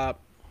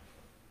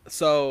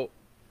 So,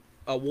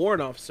 a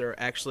warrant officer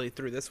actually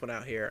threw this one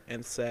out here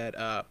and said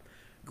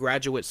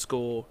graduate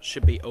school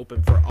should be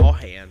open for all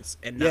hands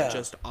and not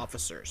just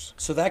officers.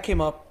 So that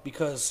came up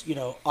because,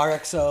 our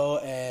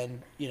XO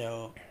and,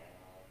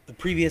 the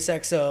previous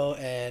XO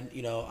and,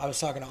 I was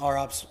talking to our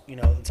ops,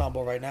 that's on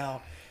board right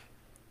now.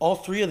 All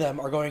 3 of them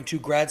are going to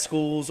grad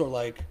schools or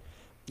like,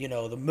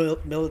 the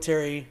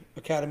military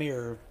academy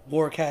or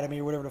war academy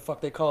or whatever the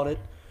fuck they called it.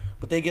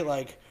 But they get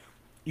like,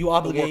 you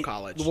obligate. The war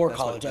college. The war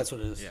college, that's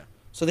what it is. Yeah.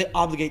 So they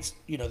obligate,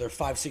 their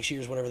 5-6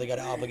 years, whatever they got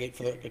to obligate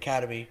for the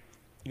academy,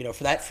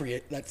 for that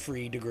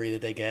free degree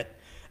that they get.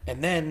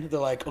 And then they're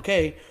like,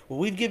 okay, well,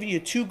 we've given you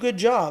 2 good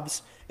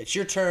jobs. It's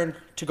your turn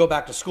to go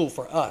back to school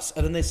for us.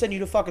 And then they send you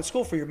to fucking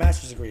school for your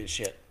master's degree and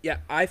shit. Yeah,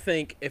 I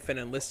think if an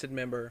enlisted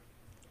member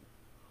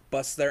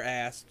busts their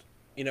ass,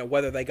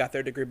 whether they got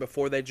their degree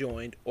before they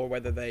joined or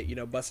whether they,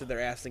 busted their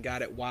ass and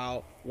got it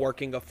while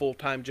working a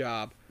full-time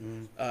job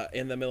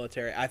in the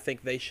military, I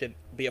think they should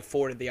be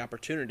afforded the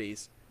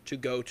opportunities to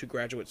go to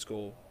graduate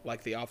school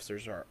like the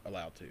officers are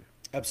allowed to.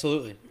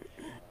 Absolutely.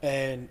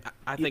 And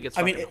I think it's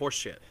fucking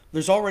horseshit.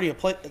 There's already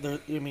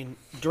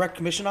direct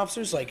commission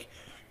officers, like,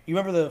 you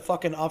remember the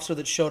fucking officer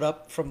that showed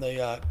up from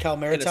the Cal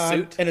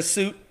Maritime in a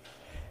suit?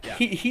 Yeah.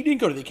 He didn't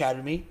go to the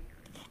academy.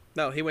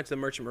 No, he went to the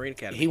Merchant Marine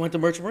Academy. He went to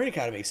Merchant Marine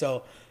Academy.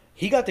 So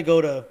he got to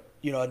go to,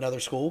 another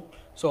school.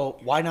 So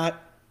why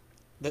not?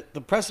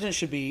 The precedent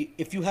should be,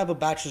 if you have a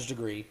bachelor's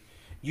degree,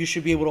 you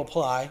should be able to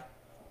apply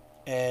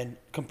and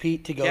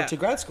compete to go to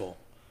grad school.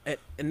 And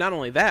not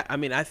only that,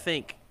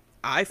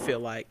 I feel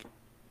like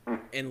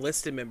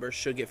enlisted members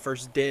should get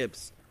first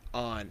dibs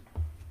on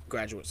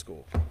graduate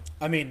school.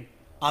 I mean,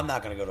 I'm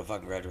not going to go to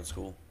fucking graduate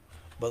school.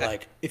 But,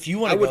 like, if you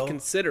want to go... I would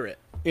consider it.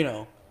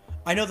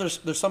 I know there's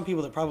some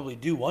people that probably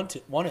do want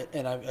it,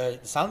 and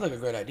it sounds like a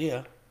great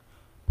idea,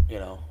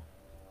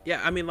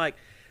 Yeah, like,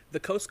 the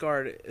Coast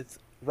Guard, it's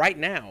right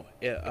now,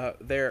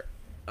 their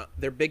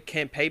big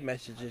campaign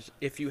message is,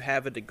 if you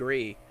have a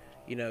degree,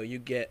 you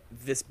get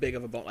this big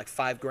of a like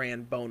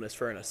 $5,000 bonus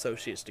for an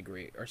associate's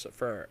degree or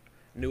for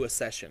new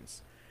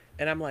accessions.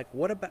 And I'm like,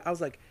 what about? I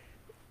was like,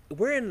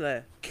 we're in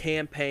the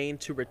campaign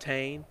to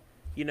retain,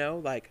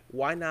 like,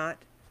 why not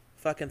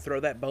fucking throw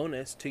that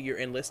bonus to your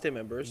enlisted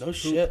members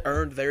who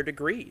earned their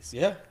degrees?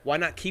 Yeah. Why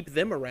not keep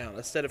them around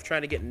instead of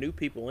trying to get new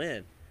people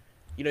in?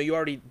 You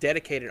already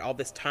dedicated all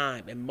this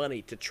time and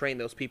money to train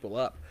those people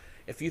up.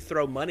 If you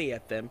throw money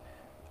at them,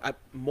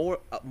 more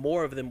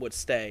of them would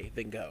stay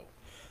than go.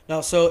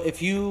 Now, so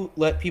if you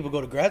let people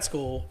go to grad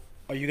school,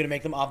 are you going to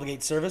make them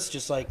obligate service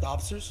just like the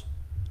officers?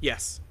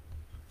 Yes.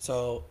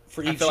 So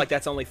I feel like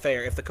that's only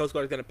fair. If the Coast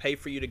Guard is going to pay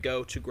for you to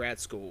go to grad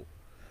school,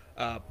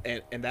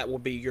 and that will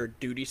be your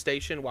duty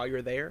station while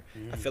you're there,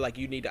 I feel like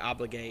you need to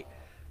obligate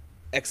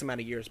X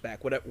amount of years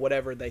back,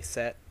 whatever they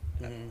set.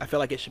 I feel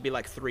like it should be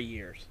like 3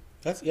 years.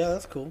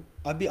 That's cool.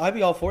 I'd be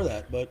all for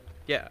that, but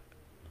yeah,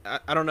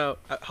 I don't know.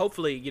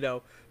 Hopefully,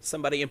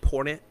 somebody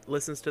important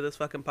listens to this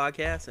fucking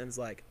podcast and is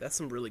like, that's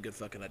some really good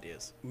fucking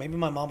ideas. Maybe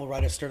my mom will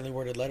write a sternly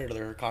worded letter to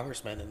their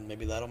congressman, and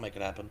maybe that'll make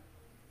it happen.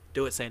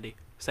 Do it, Sandy.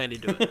 Sandy,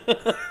 do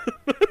it.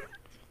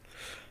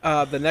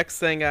 The next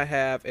thing I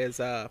have is,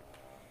 the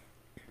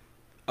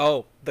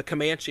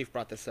command chief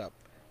brought this up.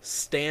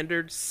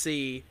 Standard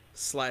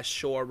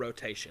sea/shore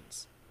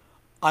rotations.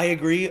 I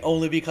agree,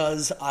 only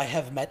because I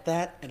have met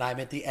that, and I'm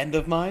at the end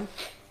of mine.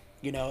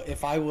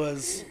 If I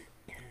was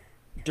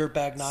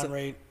dirtbag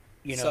non-rate,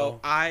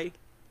 So I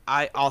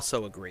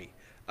also agree,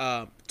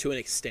 to an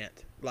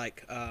extent.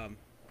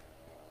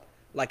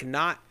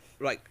 Not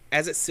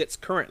as it sits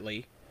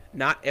currently,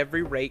 not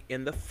every rate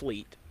in the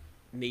fleet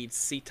needs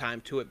sea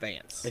time to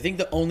advance. I think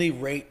the only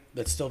rate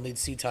that still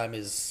needs sea time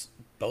is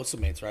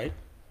boatswain mates, right?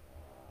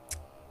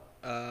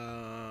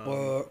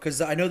 Because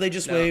I know they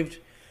just waived.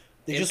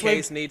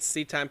 MKs needs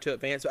sea time to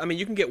advance.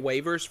 You can get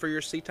waivers for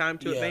your sea time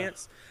to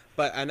advance,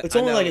 but it's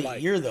only like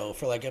a year though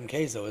for like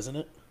MKs though, isn't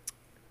it?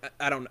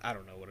 I don't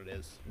know what it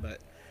is,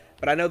 but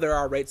I know there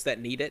are rates that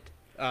need it.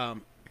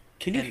 Can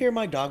you hear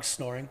my dog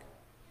snoring?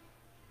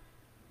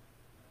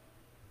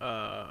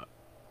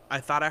 I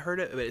thought I heard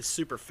it, but it's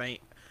super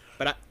faint.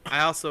 But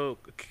I also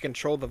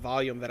control the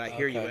volume that I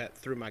hear you at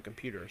through my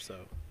computer. So,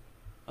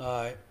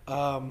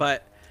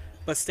 but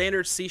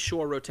standard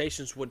seashore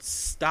rotations would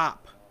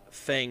stop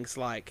things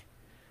like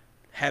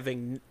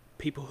having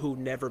people who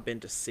never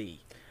been to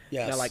sea.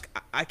 Yes. Now,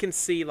 I can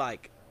see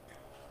like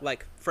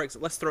for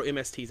example, let's throw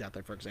MSTs out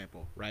there for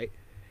example, right?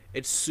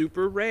 it's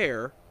super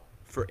rare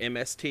for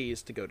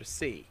MSTs to go to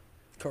C.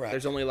 Correct.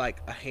 There's only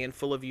like a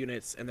handful of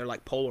units, and they're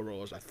like polar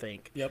rollers, I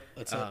think. Yep,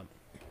 that's it.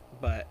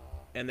 But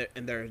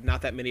there are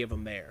not that many of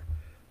them there.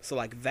 So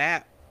like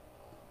that,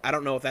 I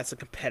don't know if that's a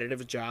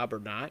competitive job or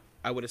not.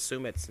 I would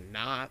assume it's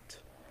not,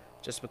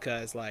 just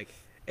because like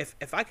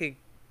if I could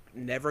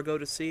never go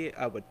to C,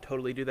 I would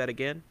totally do that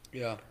again.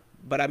 Yeah.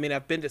 But I mean,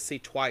 I've been to C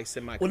twice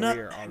in my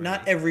career already.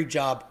 Not every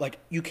job. Like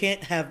you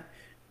can't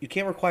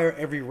require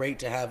every rate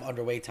to have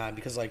underway time,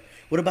 because like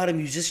what about a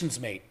musician's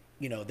mate?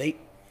 You know, they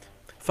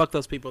Fuck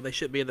those people. They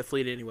should be in the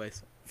fleet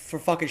anyways. for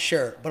fucking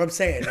sure. But I'm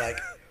saying like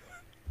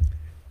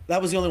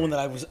that was the only one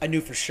that I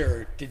knew for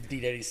sure didn't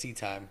need any C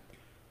time.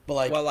 But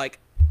like, Well,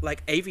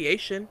 like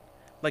aviation,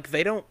 like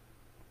they don't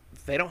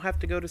have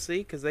to go to sea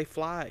because they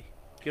fly.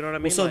 You know what I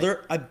mean? well, so like,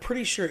 I'm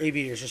pretty sure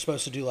aviators are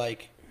supposed to do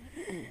like,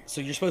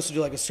 so you're supposed to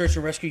do like a search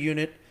and rescue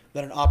unit,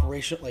 then an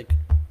operation, like,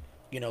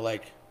 you know,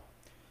 like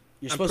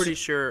you're I'm supposed pretty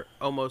to. sure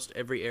almost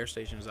every air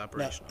station is No,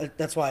 operational.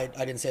 that's why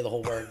I didn't say the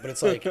whole word, but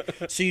it's like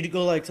so you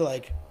go like to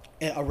like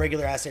a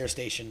regular ass air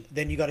station,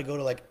 then you got to go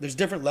to like there's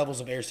different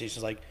levels of air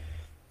stations, like,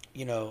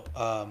 you know,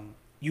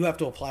 you have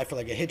to apply for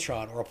like a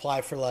Hitron or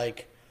apply for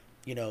like,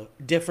 you know,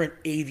 different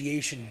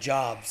aviation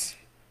jobs,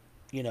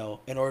 you know,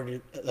 in order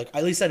to like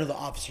at least I know the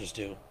officers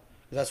do.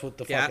 That's what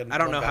the Yeah, fucking I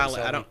don't one know guy how. was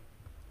telling I me. don't.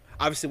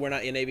 Obviously, we're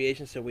not in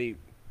aviation, so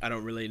I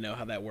don't really know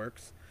how that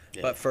works.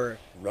 Yeah. But for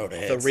Road the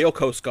aheads. real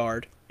Coast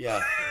Guard,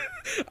 Yeah.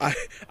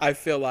 I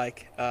feel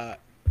like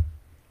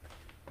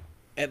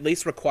at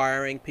least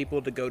requiring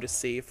people to go to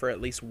sea for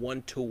at least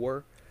one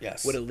tour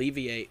Yes. would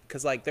alleviate,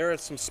 because like there are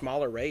some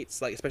smaller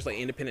rates, like especially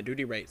independent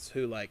duty rates,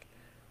 who like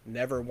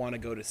never want to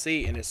go to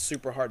sea, and it's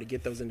super hard to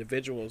get those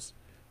individuals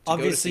to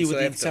Obviously, go to sea, so with they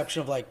the have to-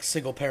 exception of like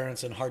single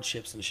parents and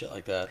hardships and shit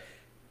like that.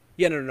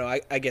 Yeah, no,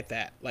 I get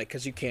that, like,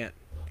 because you can't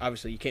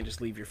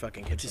just leave your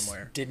fucking kid Just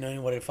somewhere. didn't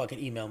anyone fucking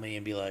email me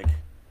and be like,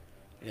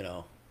 you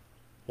know,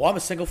 well, I'm a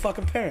single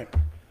fucking parent.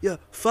 Yeah,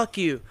 fuck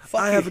you.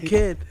 Fuck I you. have a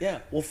kid. Yeah.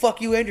 Well,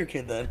 fuck you and your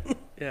kid then.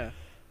 Yeah.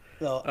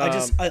 No,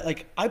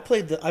 I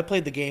played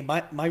the game.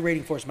 My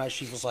rating force match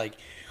chief was like,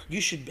 you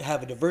should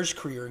have a diverse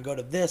career and go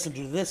to this and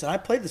do this. And I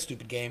played the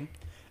stupid game,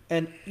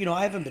 and you know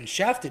I haven't been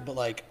shafted, but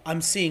like I'm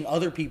seeing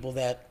other people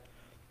that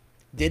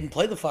didn't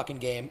play the fucking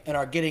game and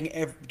are getting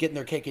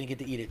their cake and get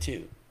to eat it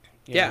too.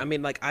 You Yeah, know? I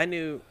mean, like, I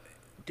knew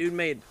dude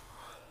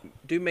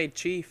made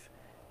chief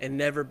and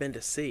never been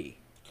to sea.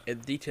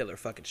 And detailer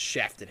fucking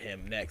shafted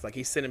him next. Like,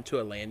 he sent him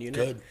to a land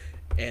unit.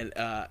 Good.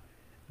 And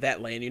that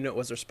land unit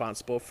was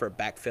responsible for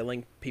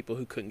backfilling people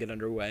who couldn't get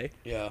underway.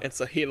 Yeah. And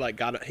so he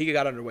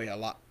got underway a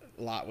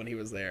lot when he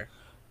was there.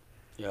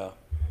 Yeah.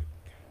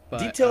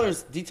 But,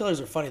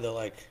 Detailers are funny though.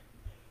 Like,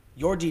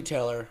 your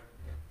detailer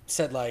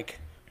said like,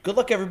 "Good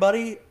luck,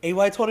 everybody,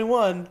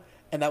 AY21,"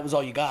 and that was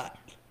all you got.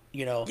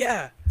 You know.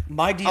 yeah.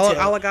 My detailer.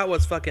 All I got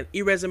was fucking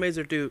e-resumes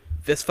are due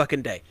this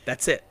fucking day.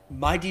 That's it.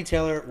 My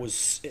detailer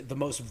was the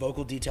most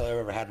vocal detailer I've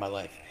ever had in my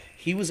life.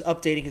 He was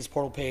updating his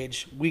portal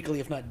page weekly,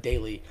 if not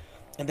daily.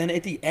 And then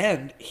at the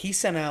end, he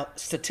sent out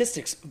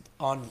statistics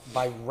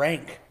by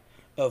rank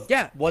of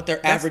what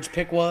their average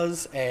pick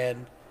was.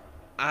 And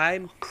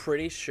I'm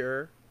pretty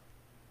sure.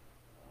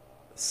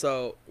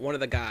 So one of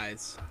the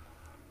guys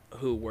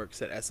who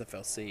works at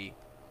SFLC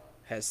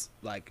has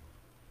like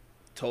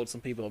told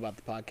some people about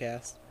the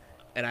podcast,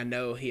 and I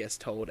know he has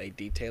told a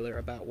detailer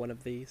about one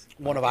of these.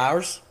 one of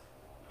ours,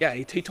 Yeah,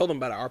 he told them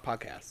about our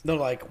podcast. no,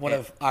 like one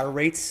of our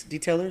rates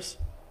detailers.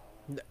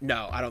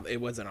 No, I don't. It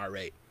wasn't our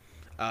rate,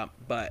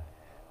 but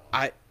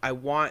I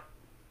want,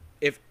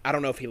 if I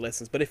don't know if he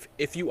listens, but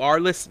if you are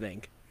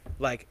listening,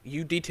 like,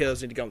 you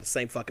detailers need to go on the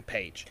same fucking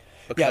page.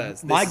 Yeah,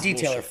 Because my this is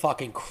detailer bullshit.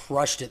 fucking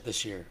crushed it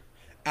this year.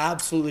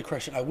 Absolutely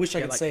crushed it. I wish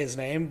I could like- say his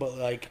name, but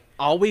like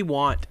All we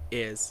want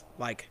is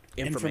like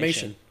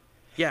information.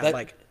 Yeah, That-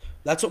 like,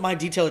 that's what my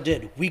detailer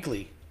did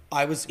weekly. He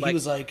Like-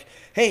 was like,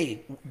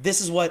 "Hey,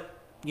 this is what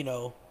you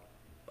know.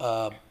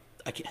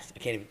 I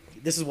can't even.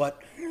 This is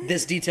what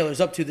this detailer's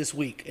up to this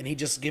week." And he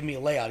just gave me a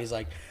layout. He's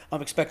like,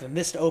 "I'm expecting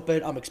this to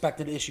open. I'm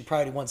expecting to issue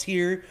priority ones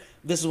here.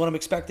 This is what I'm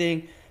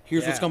expecting.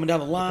 Here's what's yeah. coming down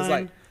the Because,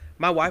 line." like,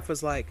 my wife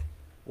was like,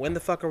 "When the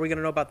fuck are we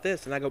gonna know about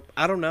this?" And I go,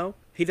 "I don't know.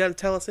 He doesn't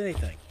tell us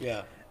anything."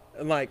 Yeah.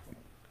 And like,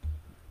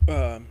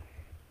 well,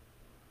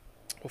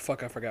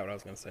 fuck, I forgot what I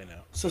was gonna say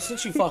now. So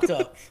since you fucked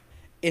up,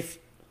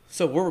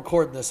 so we're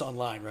recording this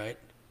online, right?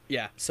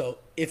 Yeah, So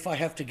if I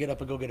have to get up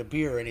and go get a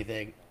beer or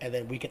anything, and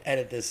then we can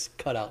edit this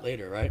cut out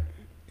later, right?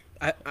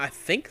 I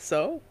think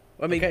so.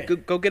 I mean, Okay.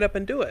 go get up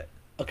and do it.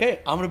 Okay,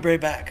 I'm gonna be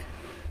right back.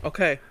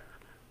 Okay.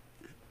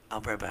 I'll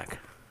be right back.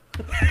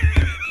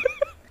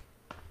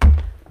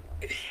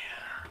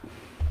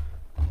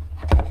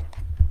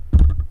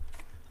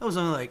 That was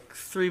only like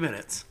 3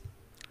 minutes.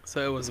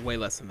 So it was way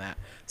less than that.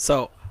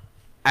 So,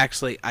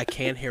 actually, I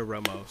can hear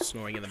Romo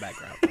snoring in the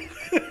background.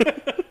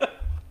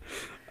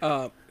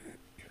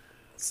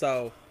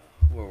 So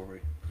Where were we?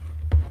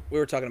 we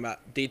were talking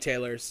about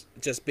detailers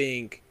just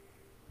being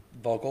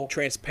Vocal.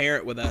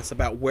 transparent with us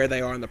about where they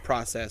are in the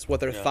process,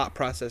 what their Yeah. thought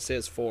process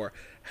is for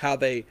how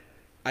they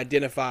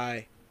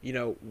identify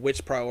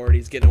which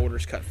priorities, getting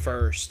orders cut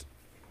first,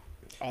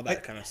 all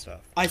that kind of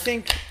stuff. I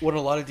think what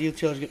a lot of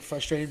dealers get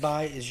frustrated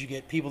by is you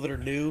get people that are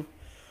new,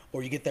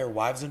 or you get their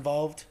wives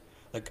involved.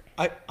 Like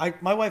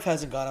my wife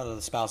hasn't gone onto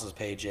the spouses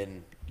page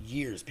in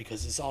years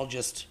because it's all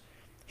just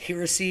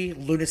heresy,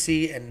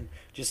 lunacy, and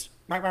just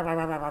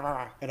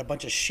and a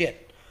bunch of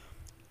shit.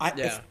 I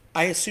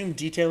assume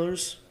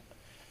detailers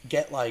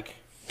get like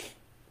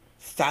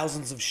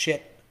thousands of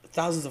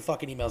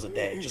fucking emails a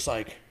day, just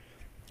like,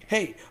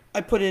 hey,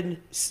 I put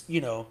in,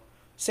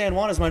 San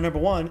Juan is my number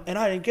one, and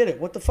I didn't get it.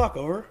 What the fuck,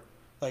 over?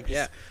 Like,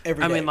 yeah,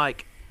 every day. I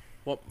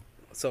mean,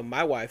 so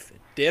my wife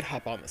did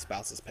hop on the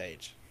spouses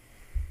page,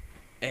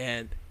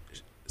 and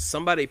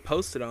somebody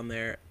posted on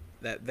there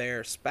that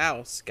their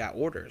spouse got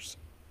orders,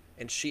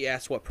 and she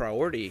asked what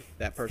priority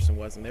that person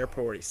was, and their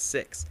priority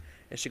 6,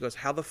 and she goes,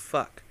 how the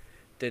fuck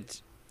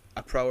did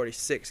a priority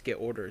 6 get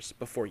orders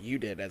before you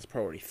did as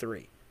priority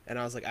 3? And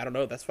I was like, I don't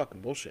know, that's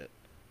fucking bullshit.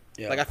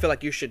 Yeah. Like, I feel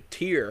like you should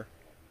tier,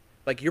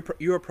 like,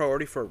 you're a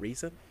priority for a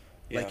reason.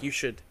 Yeah. Like,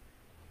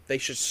 they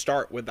should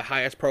start with the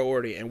highest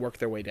priority and work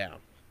their way down.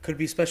 Could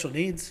be special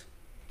needs.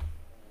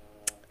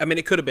 I mean,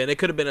 it could have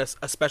been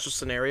a special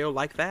scenario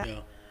like that.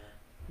 Yeah.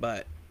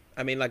 But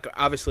I mean, like,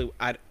 obviously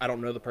I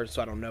don't know the person,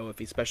 so I don't know if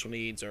he's special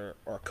needs or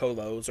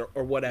colos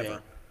or whatever. Yeah.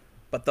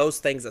 But those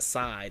things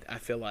aside, I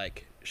feel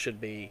like should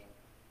be,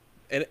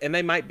 and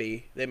they might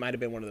have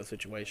been one of those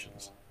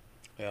situations.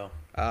 Yeah.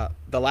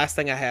 The last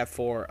thing I have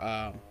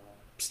for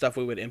stuff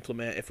we would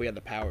implement if we had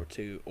the power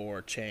to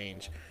or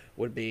change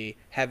would be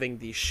having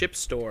the ship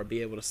store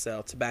be able to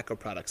sell tobacco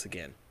products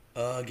again.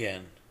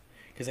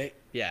 Because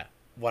yeah.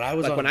 When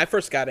I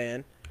first got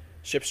in,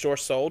 ship store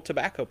sold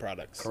tobacco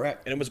products.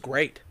 Correct. And it was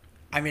great.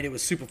 I mean, it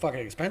was super fucking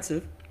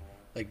expensive.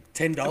 Like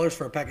 $10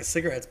 for a pack of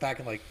cigarettes back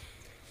in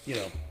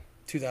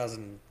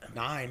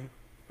 2009.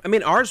 I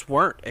mean, ours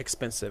weren't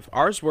expensive.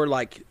 Ours were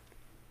like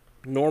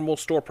normal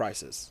store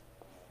prices.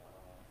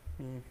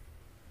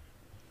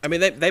 I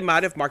mean, they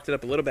might have marked it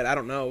up a little bit. I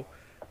don't know.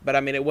 But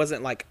I mean, it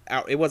wasn't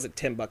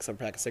 $10 a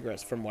pack of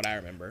cigarettes from what I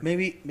remember.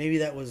 Maybe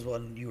that was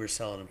when you were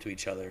selling them to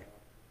each other.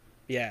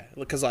 Yeah,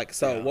 because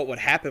what would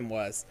happen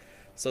was,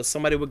 so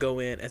somebody would go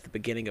in at the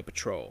beginning of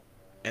patrol,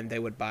 and they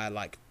would buy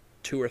like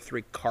 2 or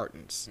 3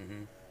 cartons,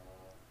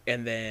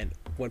 and then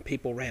when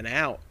people ran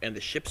out and the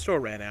ship store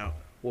ran out,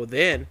 well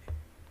then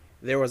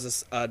there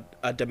was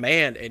a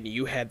demand and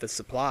you had the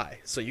supply,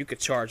 so you could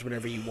charge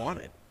whatever you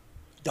wanted.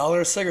 $1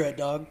 a cigarette,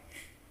 dog.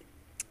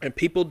 And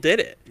people did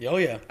it. Oh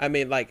yeah. I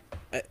mean, like,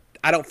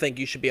 I don't think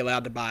you should be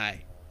allowed to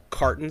buy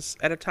cartons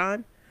at a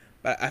time.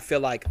 But I feel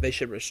like they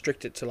should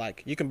restrict it to,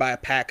 like, you can buy a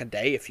pack a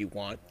day if you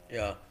want.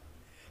 Yeah.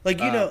 Like,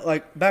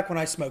 like, back when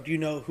I smoked,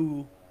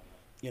 who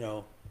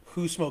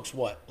smokes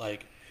what?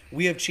 Like,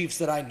 we have chiefs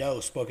that I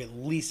know smoke at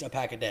least a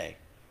pack a day.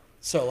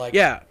 So, like,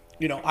 yeah.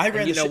 I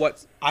ran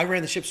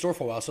the ship store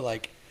for a while. So,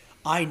 like,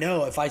 I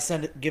know if I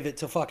give it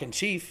to fucking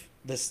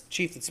this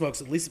chief that smokes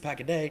at least a pack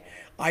a day,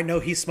 I know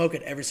he's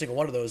smoking every single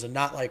one of those and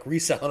not, like,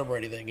 reselling them or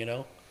anything,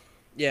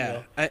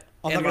 Yeah. I'm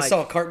not going to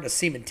sell a carton of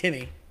Seaman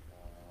Timmy.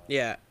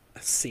 Yeah.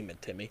 Seaman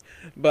Timmy,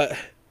 but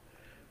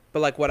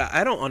like what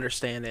I don't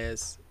understand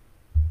is,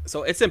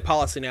 so it's in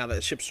policy now that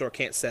the ship store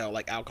can't sell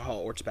like alcohol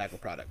or tobacco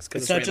products.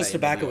 It's not just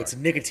tobacco; it's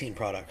nicotine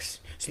products.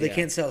 So they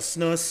can't sell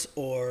snus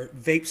or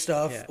vape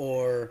stuff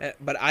or.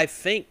 But I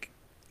think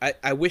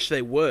I wish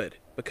they would,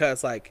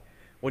 because like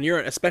when you're,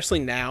 especially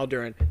now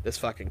during this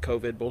fucking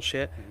COVID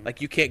bullshit,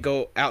 like you can't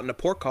go out in a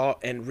port call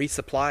and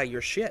resupply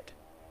your shit.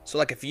 So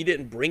like if you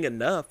didn't bring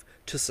enough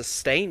to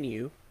sustain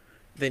you,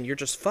 then you're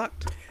just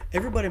fucked.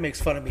 Everybody makes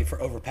fun of me for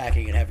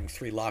overpacking and having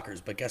 3 lockers,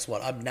 but guess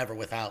what? I'm never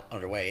without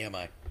underway, am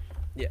I?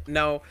 Yeah,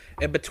 no.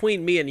 And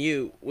between me and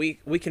you, we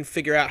can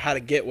figure out how to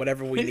get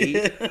whatever we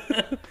need.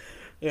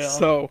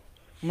 So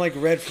I'm like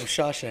Red from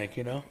Shawshank,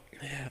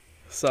 Yeah.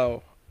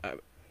 So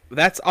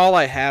that's all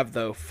I have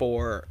though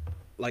for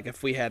like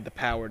if we had the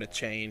power to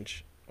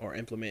change or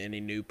implement any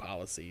new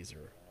policies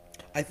or.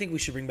 I think we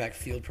should bring back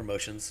field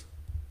promotions.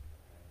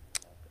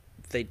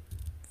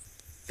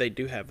 They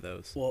do have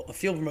those. Well, a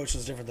field promotion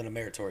is different than a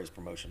meritorious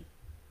promotion.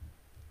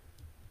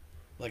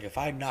 Like, if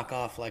I knock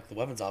off, like, the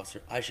weapons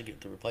officer, I should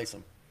get to replace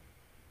him.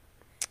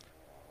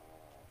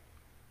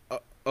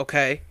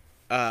 Okay.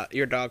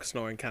 Your dog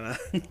snoring kind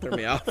of threw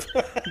me off.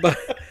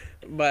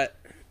 But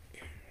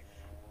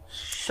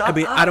Shut I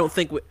mean, up. I don't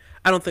think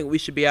we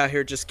should be out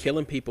here just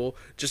killing people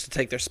just to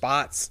take their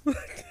spots.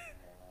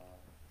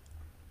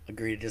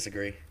 Agree to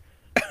disagree.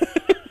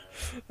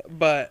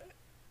 But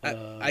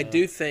I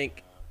do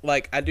think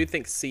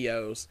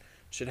COs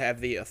should have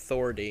the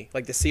authority,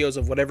 like the COs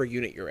of whatever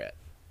unit you're at.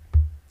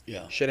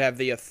 Yeah. Should have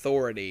the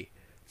authority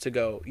to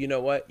go, you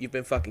know what? You've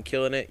been fucking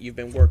killing it. You've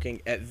been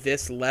working at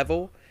this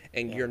level,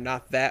 and you're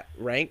not that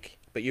rank,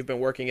 but you've been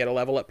working at a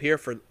level up here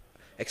for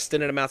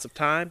extended amounts of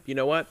time. You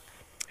know what?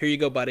 Here you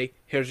go, buddy.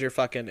 Here's your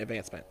fucking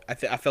advancement. I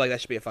feel like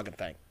that should be a fucking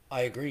thing.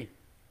 I agree.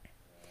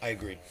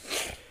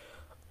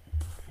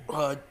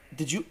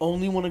 Did you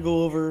only want to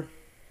go over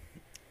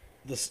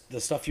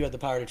the stuff you had the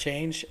power to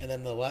change, and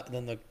then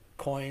the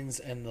coins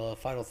and the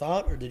final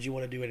thought, or did you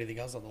want to do anything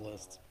else on the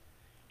list?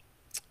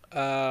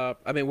 I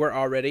mean, we're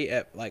already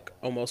at like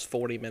almost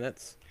 40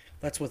 minutes.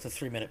 That's with a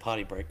 3-minute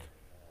potty break.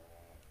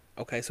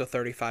 Okay, so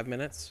 35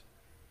 minutes.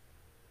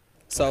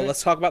 So Okay.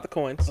 let's talk about the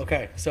coins.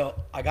 Okay, so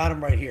I got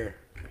them right here.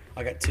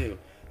 I got 2.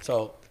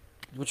 So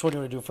which one do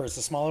you want to do first,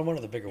 the smaller one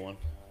or the bigger one?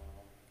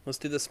 Let's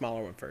do the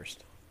smaller one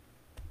first.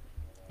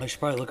 I should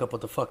probably look up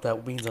what the fuck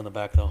that means on the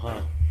back, though,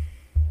 huh?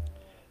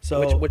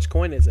 So Which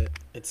coin is it?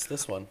 it's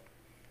this one.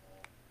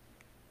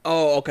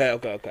 Oh, okay.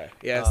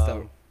 Yeah, it's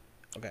the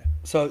okay.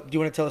 So do you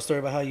want to tell a story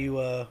about how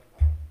you?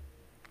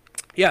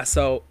 Yeah,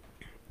 so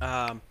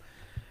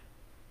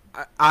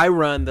I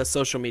run the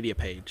social media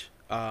page,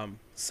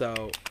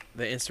 so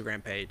the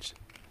Instagram page,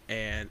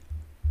 and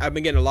I've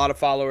been getting a lot of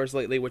followers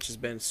lately, which has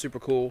been super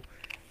cool.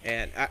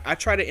 And I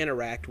try to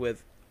interact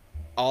with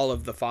all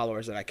of the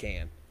followers that I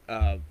can,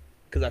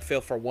 because I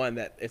feel for one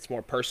that it's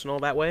more personal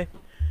that way.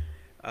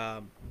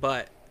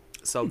 But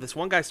so this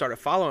one guy started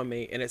following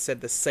me, and it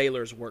said the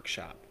Sailor's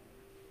Workshop,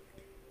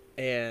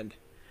 and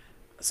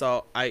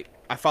so I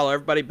follow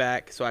everybody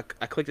back. So I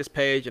clicked his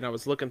page, and I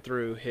was looking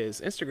through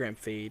his Instagram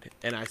feed,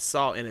 and I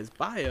saw in his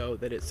bio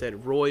that it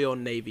said Royal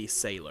Navy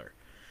Sailor,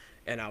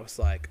 and I was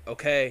like,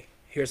 okay,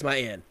 here's my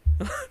in.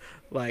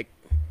 Like,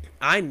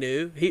 I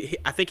knew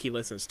I think he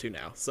listens to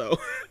now, so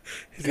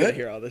he's gonna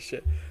hear all this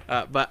shit.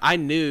 But I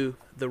knew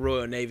the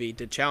Royal Navy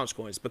did challenge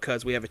coins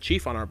because we have a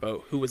chief on our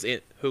boat who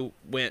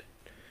went,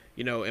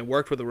 and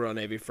worked with the Royal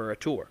Navy for a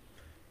tour.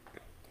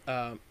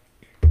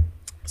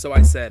 So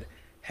I said,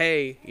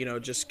 hey,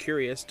 just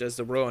curious, does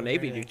the Royal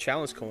Navy do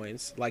challenge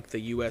coins like the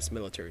U.S.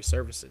 military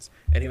services?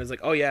 And he was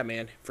like, oh yeah,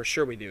 man, for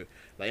sure we do.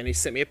 And he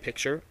sent me a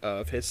picture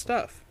of his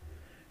stuff.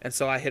 And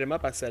so I hit him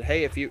up. I said,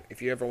 hey, if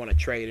you ever want to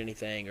trade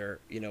anything or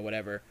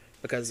whatever,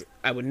 because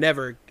I would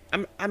never,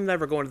 I'm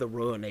never going to the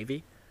Royal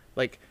Navy.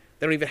 Like,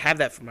 they don't even have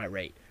that for my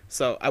rate.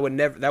 So I would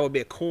never. That would be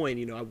a coin,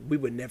 we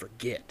would never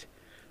get.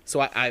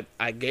 So I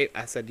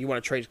said, do you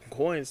want to trade some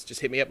coins?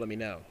 Just hit me up, let me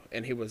know.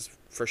 And he was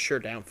for sure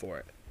down for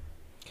it.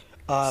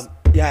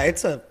 Yeah,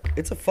 it's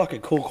a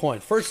fucking cool coin.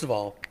 First of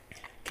all,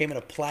 came in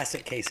a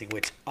plastic casing,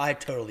 which I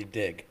totally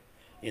dig.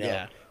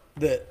 Yeah.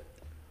 The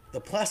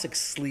plastic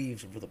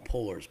sleeves for the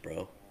pullers,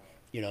 bro.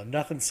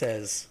 Nothing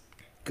says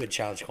good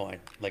challenge coin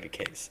like a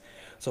case.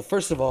 So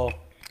first of all,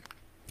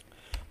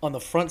 on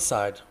the front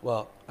side,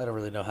 well, I don't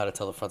really know how to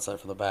tell the front side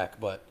from the back,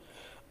 but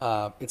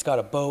it's got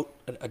a boat.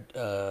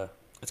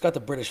 It's got the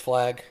British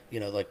flag,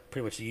 like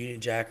pretty much the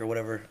Union Jack or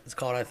whatever it's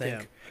called, I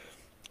think. Yeah.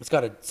 It's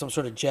got some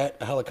sort of jet,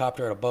 a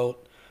helicopter, and a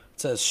boat.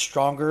 It says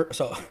stronger.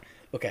 So,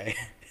 okay.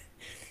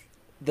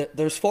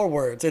 There's 4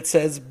 words. It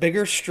says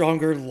bigger,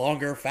 stronger,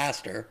 longer,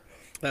 faster.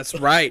 That's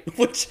right.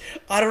 Which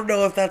I don't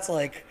know if that's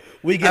like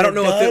we get. I don't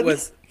know if it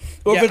was.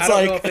 Or Yeah, if it's I don't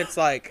like, know if it's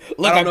like.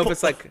 Look, I don't know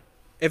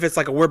if it's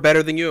like a we're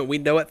better than you and we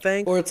know it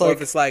thing, Or it's or like-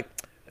 if it's like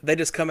they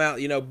just come out,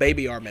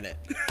 baby arming it.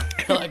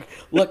 like,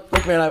 look,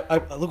 man, I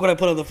look what I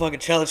put on the fucking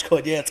challenge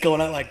code. Yeah, it's going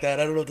out like that.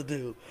 I don't know what to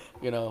do,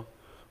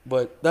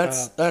 But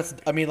that's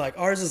I mean, like,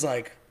 ours is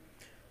like,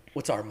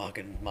 what's our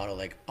fucking motto?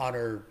 Like,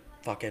 honor,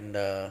 fucking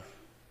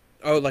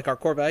Oh, like our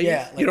core values?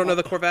 Yeah, You don't know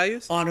the core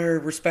values? honor,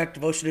 respect,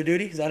 devotion to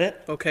duty. Is that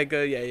it? Okay,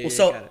 good. Yeah,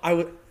 Well, got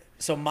it.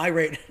 so my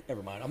rate.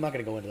 Never mind. I'm not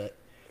gonna go into that.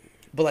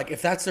 But like,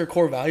 if that's their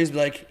core values, be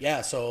like,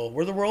 yeah. So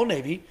we're the Royal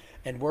Navy,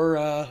 and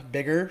we're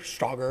bigger,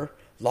 stronger,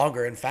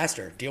 longer, and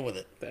faster. Deal with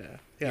it.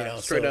 Yeah,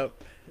 straight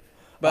up.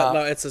 But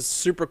no, it's a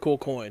super cool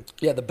coin.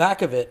 Yeah, the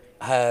back of it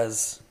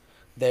has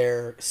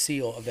their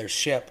seal of their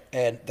ship,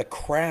 and the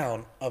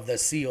crown of the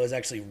seal is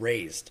actually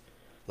raised,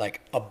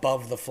 like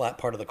above the flat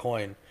part of the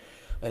coin.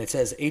 And it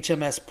says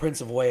HMS Prince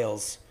of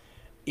Wales,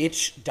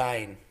 Ich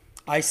Dien,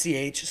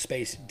 ICH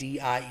space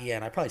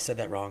DIEN. I probably said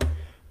that wrong,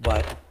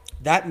 but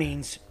that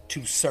means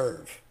to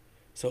serve.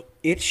 So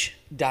Ich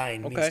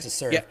Dien Okay. means to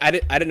serve. Yeah, I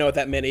didn't know what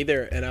that meant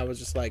either, and I was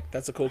just like,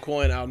 that's a cool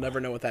coin. I'll never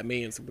know what that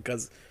means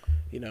because,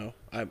 I didn't.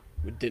 I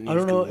use don't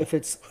know Google. if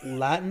it's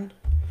Latin.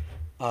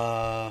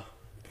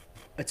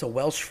 It's a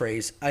Welsh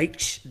phrase,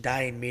 Ich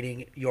Dien,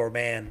 meaning your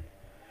man.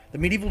 The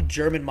medieval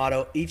German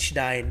motto, Ich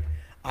Dien,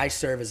 I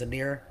serve, is a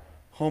near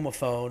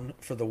homophone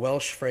for the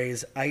Welsh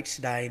phrase, Ich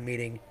Dien,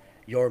 meaning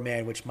your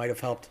man, which might have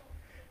helped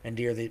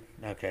endear the...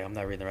 Okay, I'm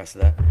not reading the rest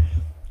of that.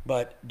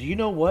 But do you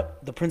know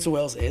what the Prince of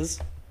Wales is?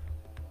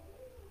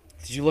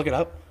 Did you look it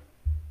up?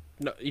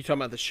 No, you talking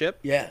about the ship?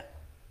 Yeah.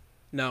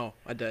 No,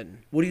 I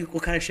didn't.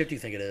 What kind of ship do you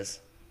think it is?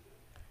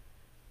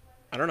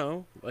 I don't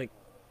know. Like,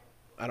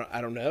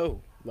 I don't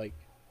know. Like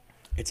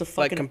It's a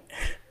fucking...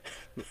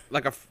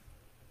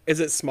 is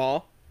it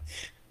small?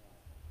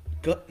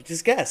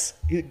 Just guess.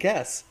 You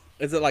guess.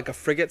 Is it like a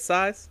frigate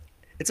size?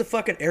 It's a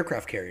fucking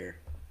aircraft carrier.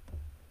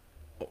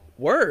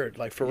 Word,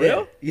 like for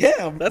real?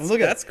 Yeah,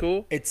 That's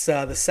cool. It's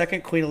the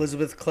second Queen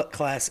Elizabeth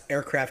class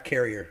aircraft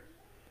carrier.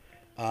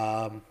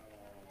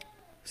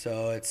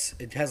 So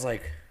it has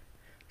like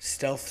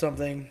stealth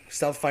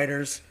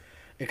fighters.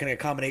 It can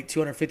accommodate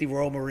 250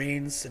 Royal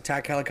Marines,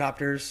 attack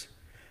helicopters,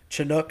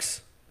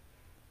 Chinooks.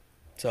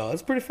 So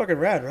that's pretty fucking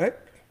rad, right?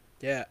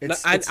 Yeah,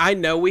 It's I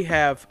know we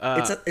have.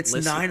 it's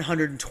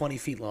 920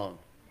 feet long.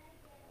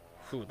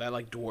 Ooh, that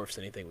like dwarfs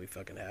anything we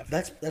fucking have.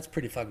 That's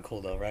pretty fucking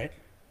cool though, right?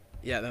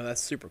 Yeah, no,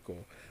 that's super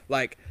cool.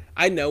 Like,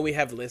 I know we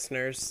have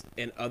listeners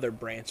in other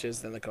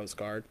branches than the Coast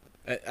Guard.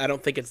 I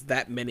don't think it's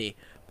that many,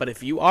 but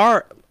if you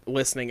are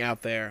listening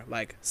out there,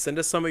 like, send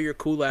us some of your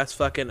cool ass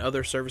fucking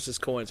other services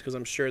coins because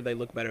I'm sure they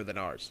look better than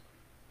ours.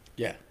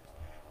 Yeah,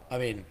 I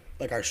mean,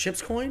 like our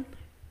ship's coin.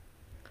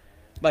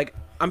 Like,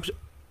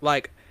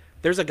 like,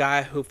 there's a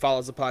guy who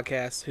follows the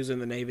podcast who's in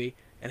the Navy,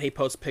 and he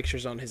posts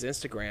pictures on his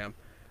Instagram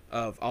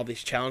of all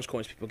these challenge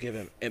coins people give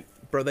him. And,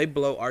 bro, they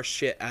blow our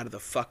shit out of the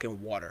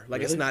fucking water.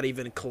 Like, Really? It's not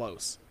even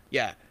close.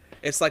 Yeah.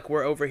 It's like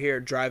we're over here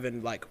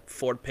driving, like,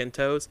 Ford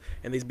Pintos,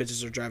 and these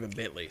bitches are driving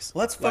Bentleys.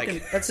 Well, that's fucking.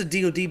 Like, That's a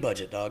DoD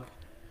budget, dog.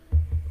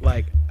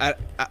 like I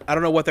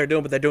don't know what they're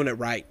doing, but they're doing it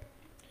right.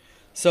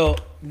 So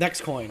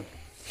next coin.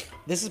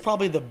 This is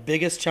probably the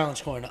biggest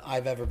challenge coin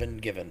I've ever been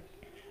given.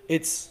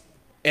 It's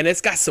And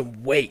it's got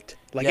some weight.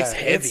 Like, it's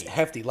heavy. It's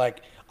hefty.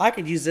 Like I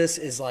could use this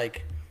as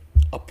like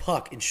a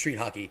puck in street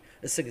hockey.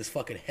 This thing is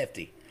fucking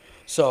hefty.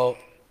 So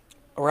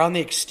around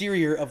the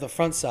exterior of the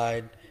front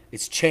side,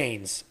 it's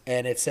chains,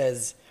 and it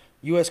says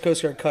U.S.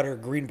 Coast Guard Cutter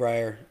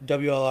Greenbrier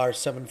WLR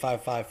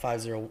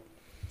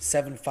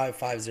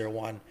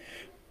 75501.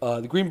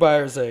 The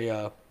Greenbrier is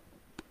a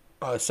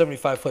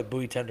 75-foot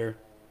buoy tender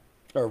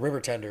or river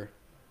tender,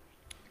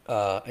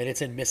 and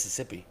it's in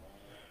Mississippi.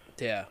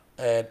 Yeah.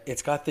 And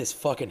it's got this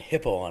fucking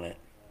hippo on it.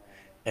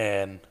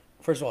 And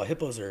first of all,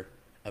 hippos are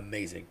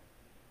amazing.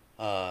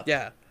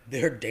 Yeah.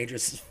 They're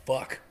dangerous as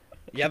fuck.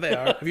 Yeah, they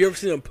are. Have you ever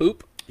seen them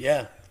poop?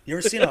 Yeah. You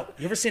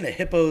ever seen a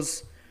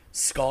hippo's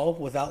skull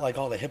without like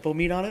all the hippo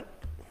meat on it?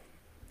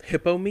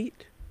 Hippo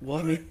meat? Well,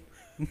 I mean,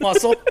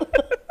 muscle.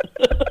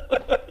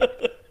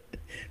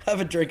 Have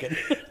a drinking.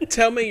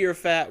 Tell me you're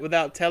fat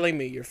without telling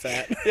me you're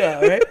fat. Yeah,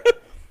 right?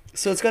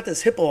 So it's got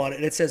this hippo on it,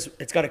 and it says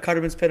it's got a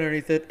Cutterman's pin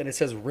underneath it, and it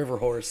says River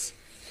Horse.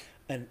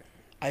 And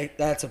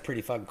that's a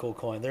pretty fucking cool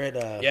coin. They're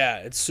at Yeah,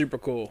 it's super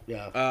cool.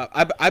 Yeah.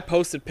 I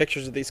posted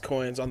pictures of these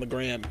coins on the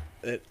gram.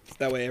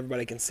 That way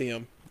everybody can see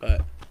them.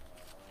 But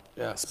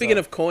yeah. speaking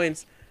of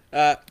coins,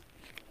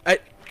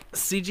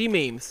 CG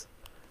Memes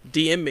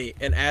DM me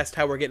and asked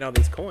how we're getting all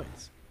these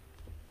coins.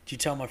 Did you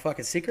tell my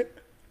fucking secret?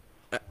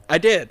 I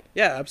did.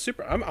 Yeah,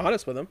 I'm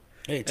honest with him.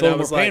 Hey, And told I him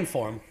we're was paying like-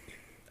 for him.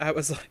 I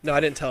was like, no,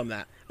 I didn't tell him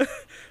that.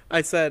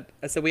 I said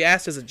we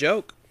asked as a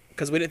joke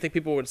because we didn't think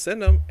people would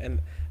send them,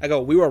 and I go,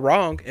 we were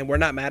wrong, and we're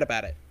not mad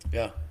about it.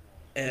 Yeah.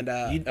 And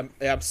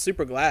I'm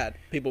super glad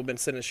people have been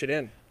sending shit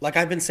in. Like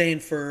I've been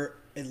saying for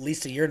at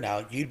least a year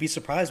now, you'd be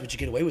surprised what you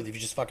get away with if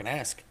you just fucking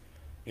ask.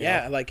 You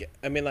Yeah, know? like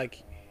I mean,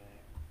 like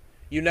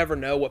you never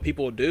know what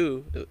people will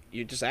do.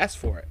 You just ask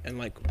for it, and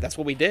like that's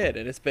what we did,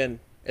 and it's been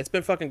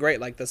fucking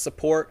great. Like the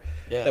support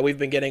Yeah. that we've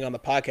been getting on the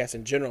podcast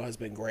in general has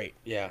been great.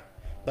 Yeah.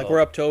 Like Well,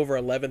 we're up to over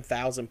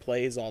 11,000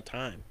 plays all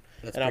time.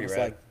 That's and I pretty was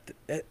rad.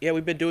 like, yeah,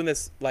 we've been doing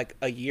this like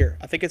a year.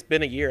 I think it's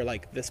been a year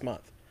like this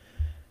month.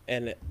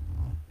 And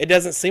it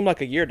doesn't seem like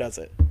a year, does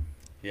it?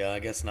 Yeah, I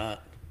guess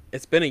not.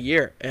 It's been a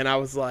year. And I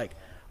was like,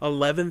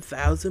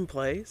 11,000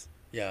 plays?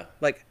 Yeah.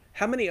 Like,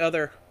 how many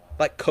other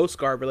like Coast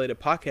Guard related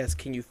podcasts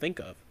can you think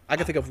of? I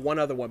can think of one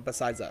other one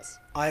besides us.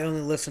 I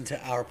only listen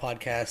to our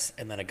podcast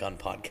and then a gun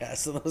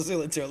podcast. And those are the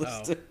only two I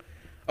listen to.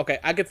 Okay,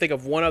 I could think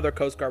of one other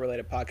Coast Guard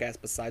related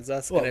podcast besides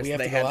us. Well, and we have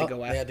they to had go to out?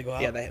 go out. They had to go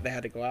out? Yeah, they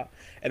had to go out.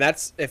 And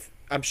that's if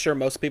I'm sure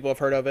most people have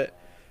heard of it.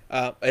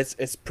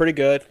 It's pretty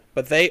good,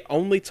 but they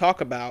only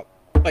talk about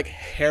like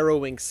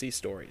harrowing sea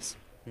stories.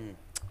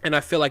 And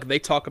I feel like they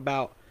talk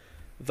about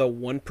the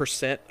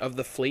 1% of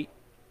the fleet,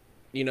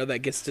 you know, that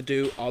gets to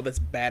do all this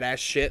badass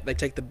shit. They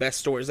take the best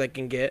stories they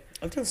can get,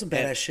 I've done some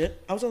badass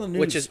shit. I was on the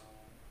news.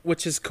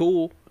 which is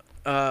cool.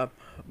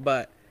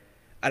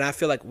 And I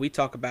feel like we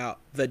talk about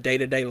the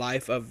day-to-day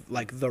life of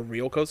like the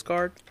real Coast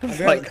Guard,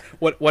 rather- like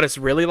what it's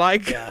really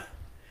like. Yeah.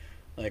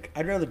 Like,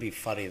 I'd rather be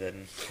funny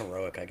than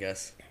heroic, I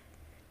guess.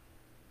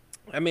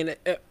 I mean,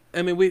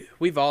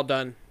 we've all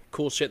done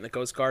cool shit in the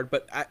Coast Guard,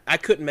 but I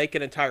couldn't make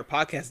an entire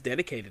podcast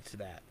dedicated to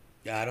that.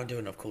 Yeah, I don't do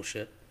enough cool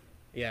shit.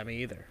 Yeah,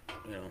 me either.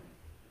 You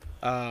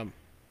know.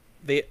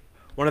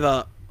 One of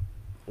the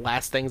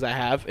last things I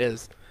have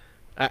is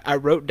I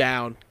wrote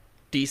down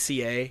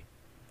DCA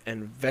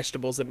and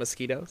vegetables and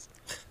mosquitoes.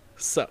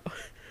 So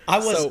I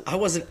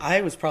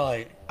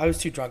was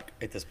too drunk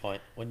at this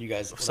point when you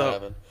guys when So- that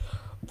happened.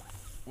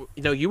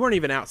 you know, you weren't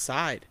even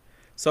outside.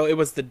 So it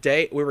was the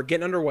day we were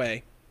getting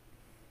underway.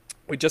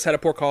 We just had a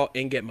port call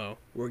in Gitmo.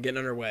 We were getting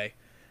underway,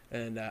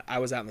 and I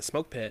was out in the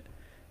smoke pit,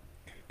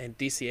 and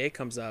DCA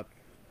comes up,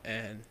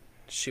 and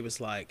she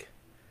was like,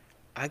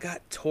 I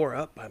got tore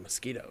up by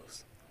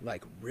mosquitoes,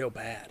 like real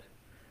bad.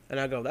 And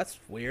I go, that's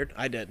weird.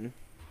 I didn't,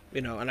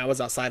 you know, and I was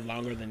outside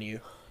longer than you.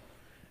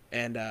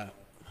 And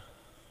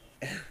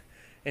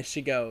and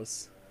she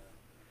goes,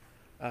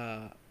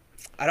 I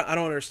don't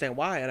understand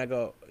why. And I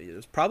go,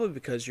 it's probably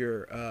because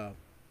you're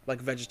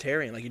like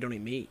vegetarian, like you don't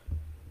eat meat.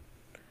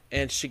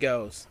 And she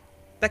goes,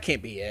 that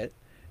can't be it.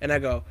 And I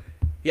go,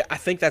 yeah, I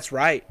think that's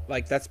right.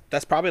 Like that's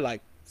probably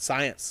like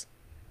science.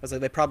 was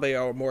like, they probably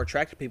are more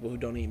attracted to people who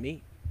don't eat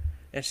meat.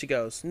 And she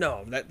goes,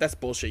 no, that's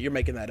bullshit. You're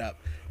making that up.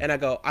 And I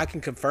go, I can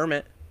confirm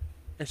it.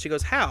 And she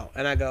goes, how?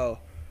 And I go,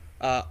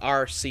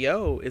 our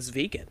CO is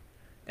vegan.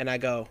 And I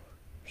go,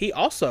 he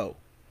also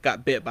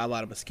got bit by a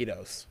lot of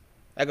mosquitoes.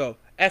 I go,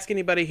 ask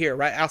anybody here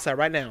right outside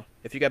right now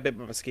if you got bit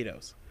by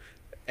mosquitoes.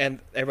 And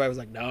everybody was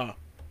like, no,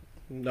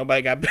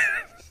 nobody got bit.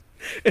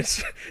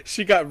 And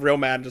she got real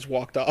mad and just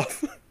walked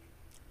off.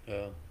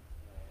 Yeah.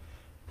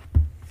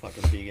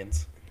 Fucking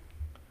vegans.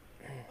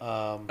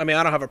 I mean,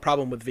 I don't have a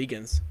problem with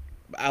vegans.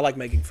 I like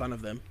making fun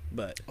of them,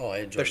 but I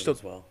enjoy them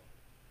as well.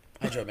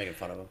 I enjoy making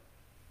fun of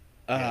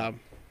them.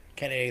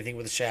 Can't eat anything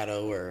with a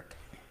shadow, or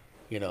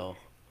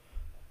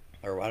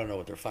or I don't know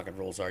what their fucking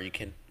rules are. You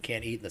can't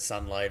eat in the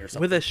sunlight or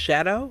something. With a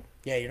shadow?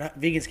 Yeah,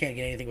 vegans can't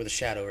get anything with a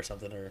shadow or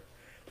something, or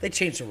they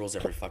change the rules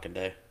every fucking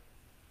day.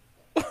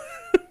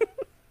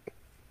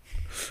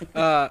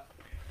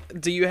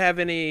 Do you have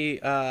any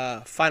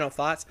final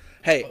thoughts?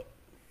 Hey,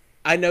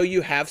 I know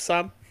you have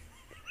some.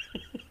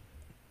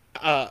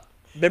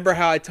 Remember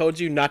how I told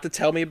you not to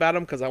tell me about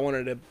them because I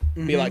wanted to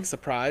be like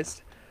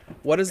surprised?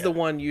 What is the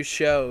one you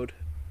showed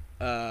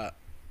my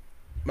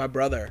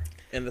brother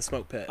in the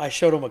smoke pit? I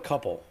showed him a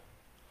couple.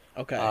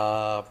 Okay.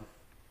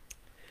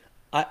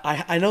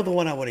 I know the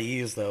one I want to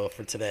use though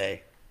for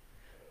today.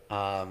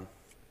 I'm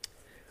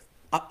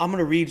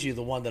gonna read you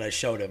the one that I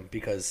showed him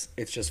because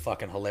it's just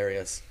fucking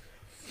hilarious.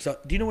 So,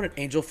 do you know what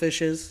an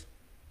angelfish is?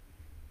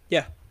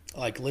 Yeah.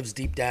 Like lives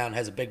deep down,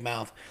 has a big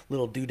mouth,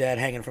 little doodad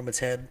hanging from its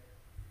head.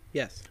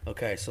 Yes.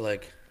 Okay, so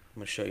like I'm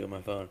gonna show you on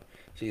my phone.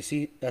 So you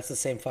see, that's the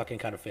same fucking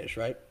kind of fish,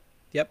 right?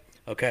 Yep.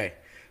 Okay,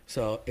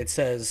 so it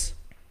says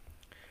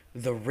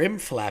the rim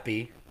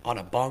flappy on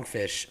a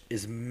bongfish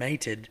is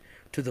mated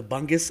to the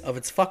bungus of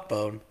its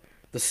fuckbone.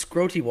 The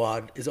scroty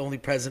wad is only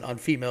present on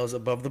females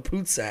above the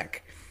poot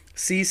sack.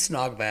 See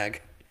snog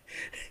bag.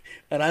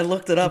 And I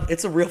looked it up.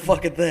 It's a real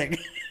fucking thing.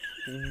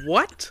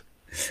 What?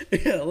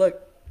 Yeah, look.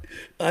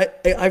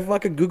 I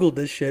fucking Googled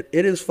this shit.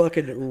 It is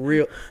fucking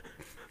real.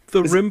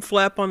 The rim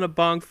flap on a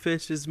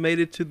bongfish is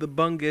mated to the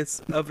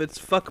bungus of its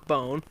fuck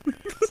bone.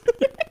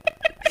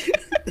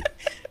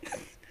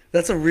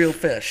 That's a real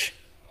fish.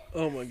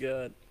 Oh my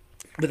god.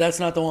 But that's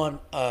not the one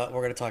we're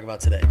going to talk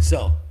about today.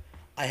 So,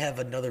 I have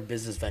another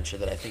business venture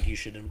that I think you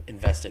should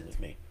invest in with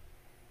me.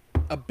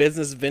 A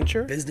business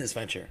venture? Business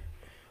venture.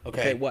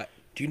 Okay, what?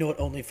 Do you know what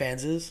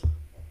OnlyFans is?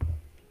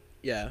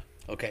 Yeah.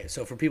 Okay,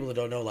 so for people that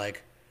don't know,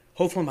 like,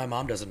 hopefully my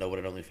mom doesn't know what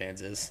an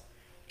OnlyFans is.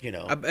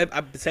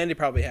 Sandy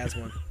probably has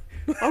one.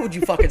 Why would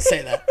you fucking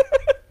say that?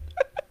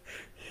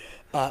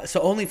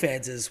 So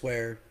OnlyFans is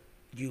where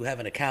you have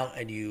an account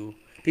and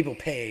people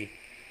pay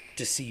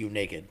to see you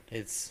naked.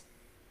 That's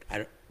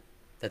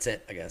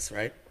it, I guess,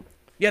 right?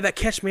 Yeah, that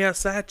Catch Me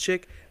Outside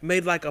chick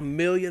made like $1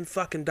 million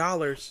fucking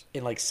dollars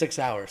in like 6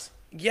 hours.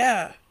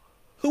 Yeah,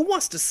 who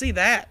wants to see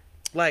that?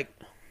 Like,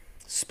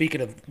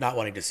 speaking of not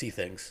wanting to see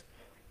things,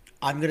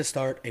 I'm gonna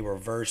start a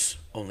reverse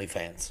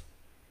OnlyFans.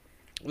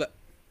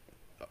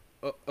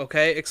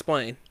 Okay,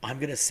 explain. I'm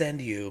gonna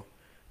send you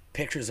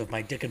pictures of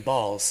my dick and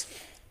balls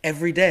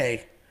every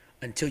day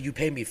until you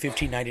pay me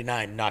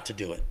 $15.99 not to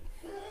do it.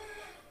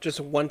 Just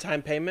a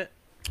one-time payment?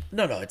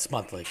 No, it's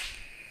monthly.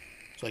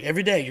 So like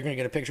every day you're gonna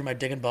get a picture of my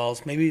dick and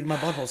balls, maybe my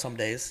butthole some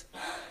days,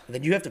 and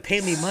then you have to pay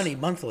me money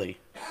monthly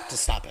to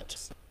stop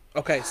it.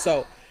 Okay,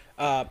 so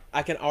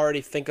I can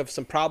already think of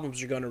some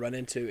problems you're going to run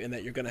into and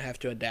that you're going to have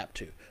to adapt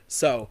to.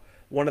 So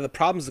one of the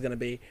problems is going to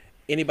be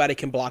anybody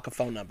can block a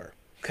phone number.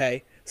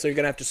 Okay, so you're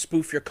going to have to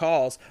spoof your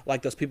calls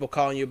like those people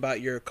calling you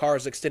about your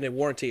car's extended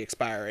warranty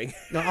expiring.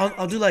 No,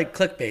 I'll do like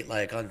clickbait,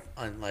 like on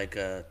like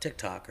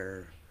TikTok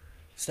or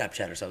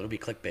Snapchat or something. It'll be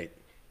clickbait,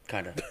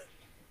 kind of.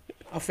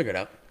 I'll figure it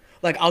out.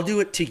 Like I'll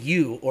do it to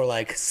you or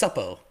like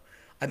Suppo.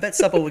 I bet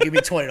Suppo would give me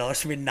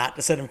 $20 for me not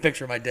to send him a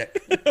picture of my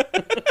dick.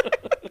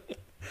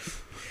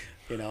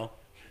 You know,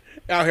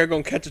 out here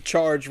gonna catch a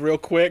charge real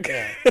quick.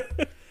 Yeah.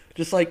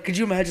 Just like, could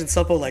you imagine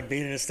Suppo like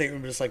being in his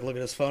stateroom, just like looking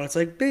at his phone? It's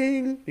like,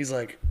 bing. He's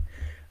like,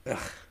 ugh,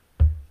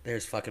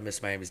 there's fucking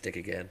Miss Miami's dick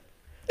again.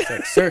 It's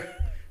like, sir,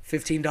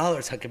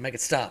 $15. I can make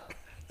it stop.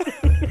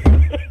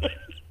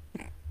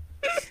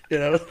 You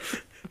know.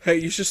 Hey,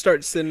 you should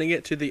start sending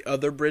it to the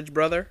other bridge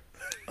brother.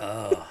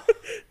 Oh.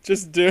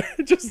 Just do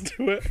it.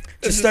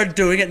 Just start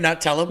doing it,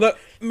 not tell them. Look,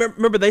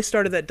 remember they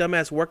started that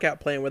dumbass workout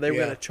plan where they were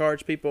going to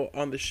charge people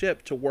on the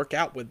ship to work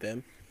out with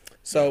them.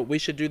 So we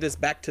should do this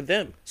back to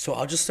them. So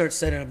I'll just start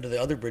sending them to the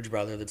other bridge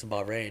brother that's in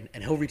Bahrain,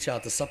 and he'll reach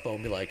out to Suppo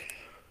and be like,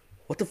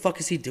 what the fuck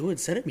is he doing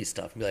sending me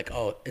stuff? And be like,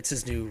 oh, it's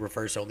his new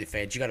reverse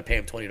OnlyFans. You got to pay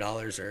him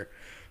 $20 or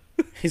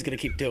he's going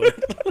to keep doing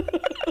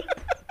it.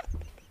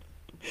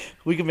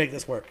 We can make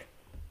this work.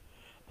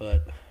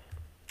 But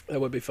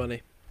that would be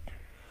funny.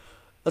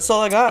 That's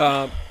all I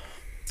got.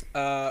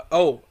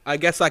 I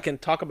guess I can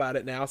talk about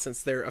it now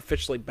since they're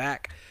officially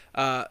back.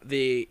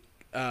 The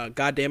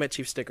Goddamn It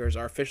Chief stickers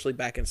are officially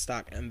back in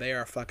stock, and they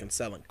are fucking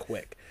selling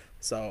quick.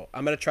 So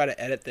I'm going to try to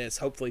edit this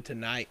hopefully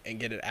tonight and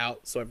get it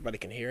out so everybody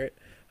can hear it.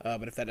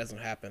 But if that doesn't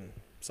happen,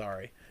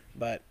 sorry.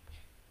 But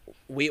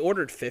we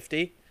ordered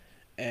 50,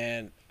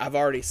 and I've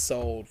already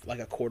sold like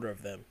a quarter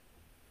of them.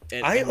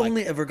 And, I and, like,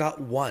 only ever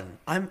got one.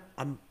 I'm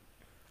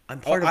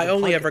part of. I the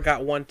only pocket. ever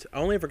got one. I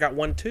only ever got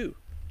one too.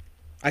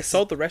 I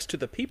sold the rest to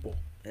the people.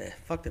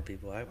 Fuck the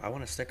people. I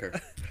want a sticker.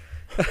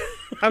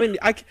 I mean,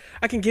 I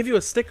can give you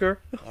a sticker.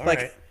 All like,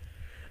 right.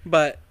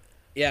 But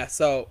yeah,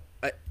 so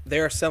they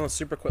are selling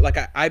super quick. Like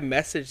I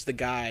messaged the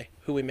guy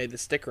who we made the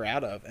sticker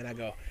out of, and I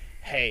go,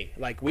 "Hey,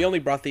 like we only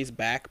brought these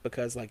back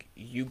because like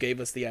you gave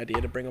us the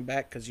idea to bring them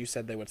back because you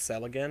said they would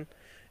sell again,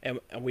 and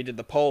we did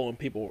the poll and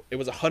it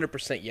was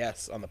 100%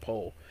 yes on the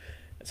poll,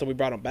 so we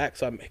brought them back.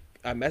 So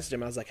I messaged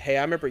him. I was like, "Hey,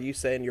 I remember you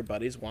saying your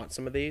buddies want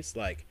some of these.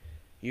 Like,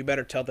 you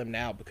better tell them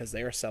now because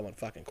they are selling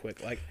fucking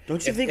quick. Like,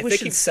 Don't you think if we they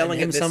should keep sell selling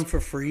him it some for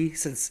free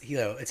since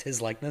it's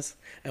his likeness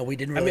and we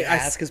didn't really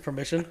ask his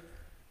permission?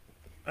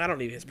 I don't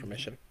need his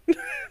permission.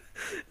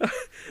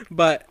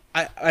 But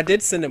I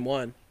did send him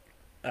one.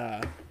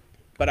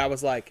 But I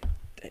was like,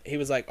 he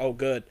was like, oh,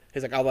 good.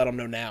 He's like, I'll let him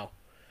know now.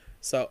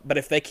 So, but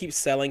if they keep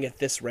selling at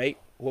this rate,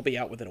 we'll be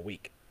out within a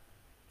week.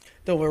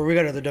 Don't worry, we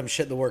got other dumb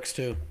shit in the works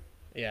too.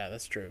 Yeah,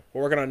 that's true.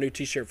 We're working on a new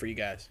T-shirt for you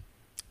guys.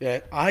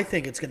 Yeah, I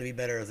think it's going to be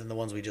better than the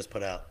ones we just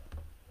put out.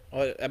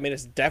 Well, I mean,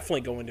 it's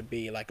definitely going to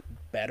be like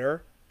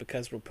better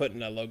because we're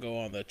putting a logo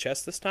on the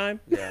chest this time.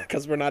 Yeah.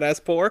 Because we're not as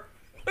poor.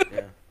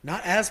 Yeah,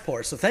 not as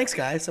poor. So thanks,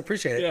 guys.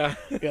 Appreciate it.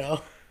 Yeah.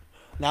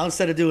 Now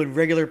instead of doing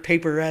regular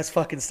paper ass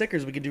fucking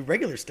stickers, we can do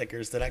regular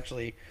stickers that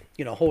actually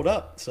hold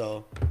up.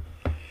 So.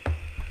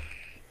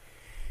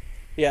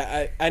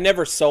 Yeah, I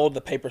never sold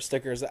the paper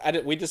stickers.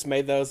 We just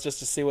made those just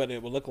to see what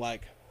it would look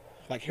like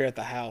here at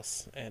the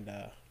house, and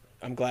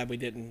I'm glad we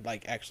didn't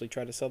like actually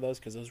try to sell those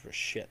because those were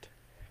shit.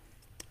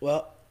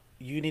 Well,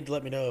 you need to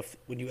let me know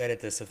when you edit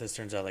this if this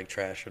turns out like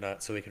trash or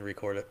not, so we can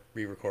re-record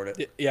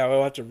it. Yeah,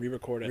 we'll have to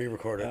re-record it.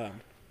 Re-record it.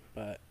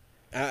 But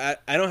I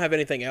don't have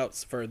anything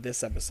else for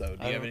this episode.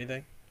 Do you have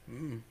anything?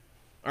 Mm.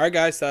 All right,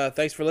 guys.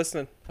 Thanks for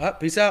listening.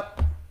 Peace out.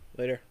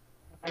 Later.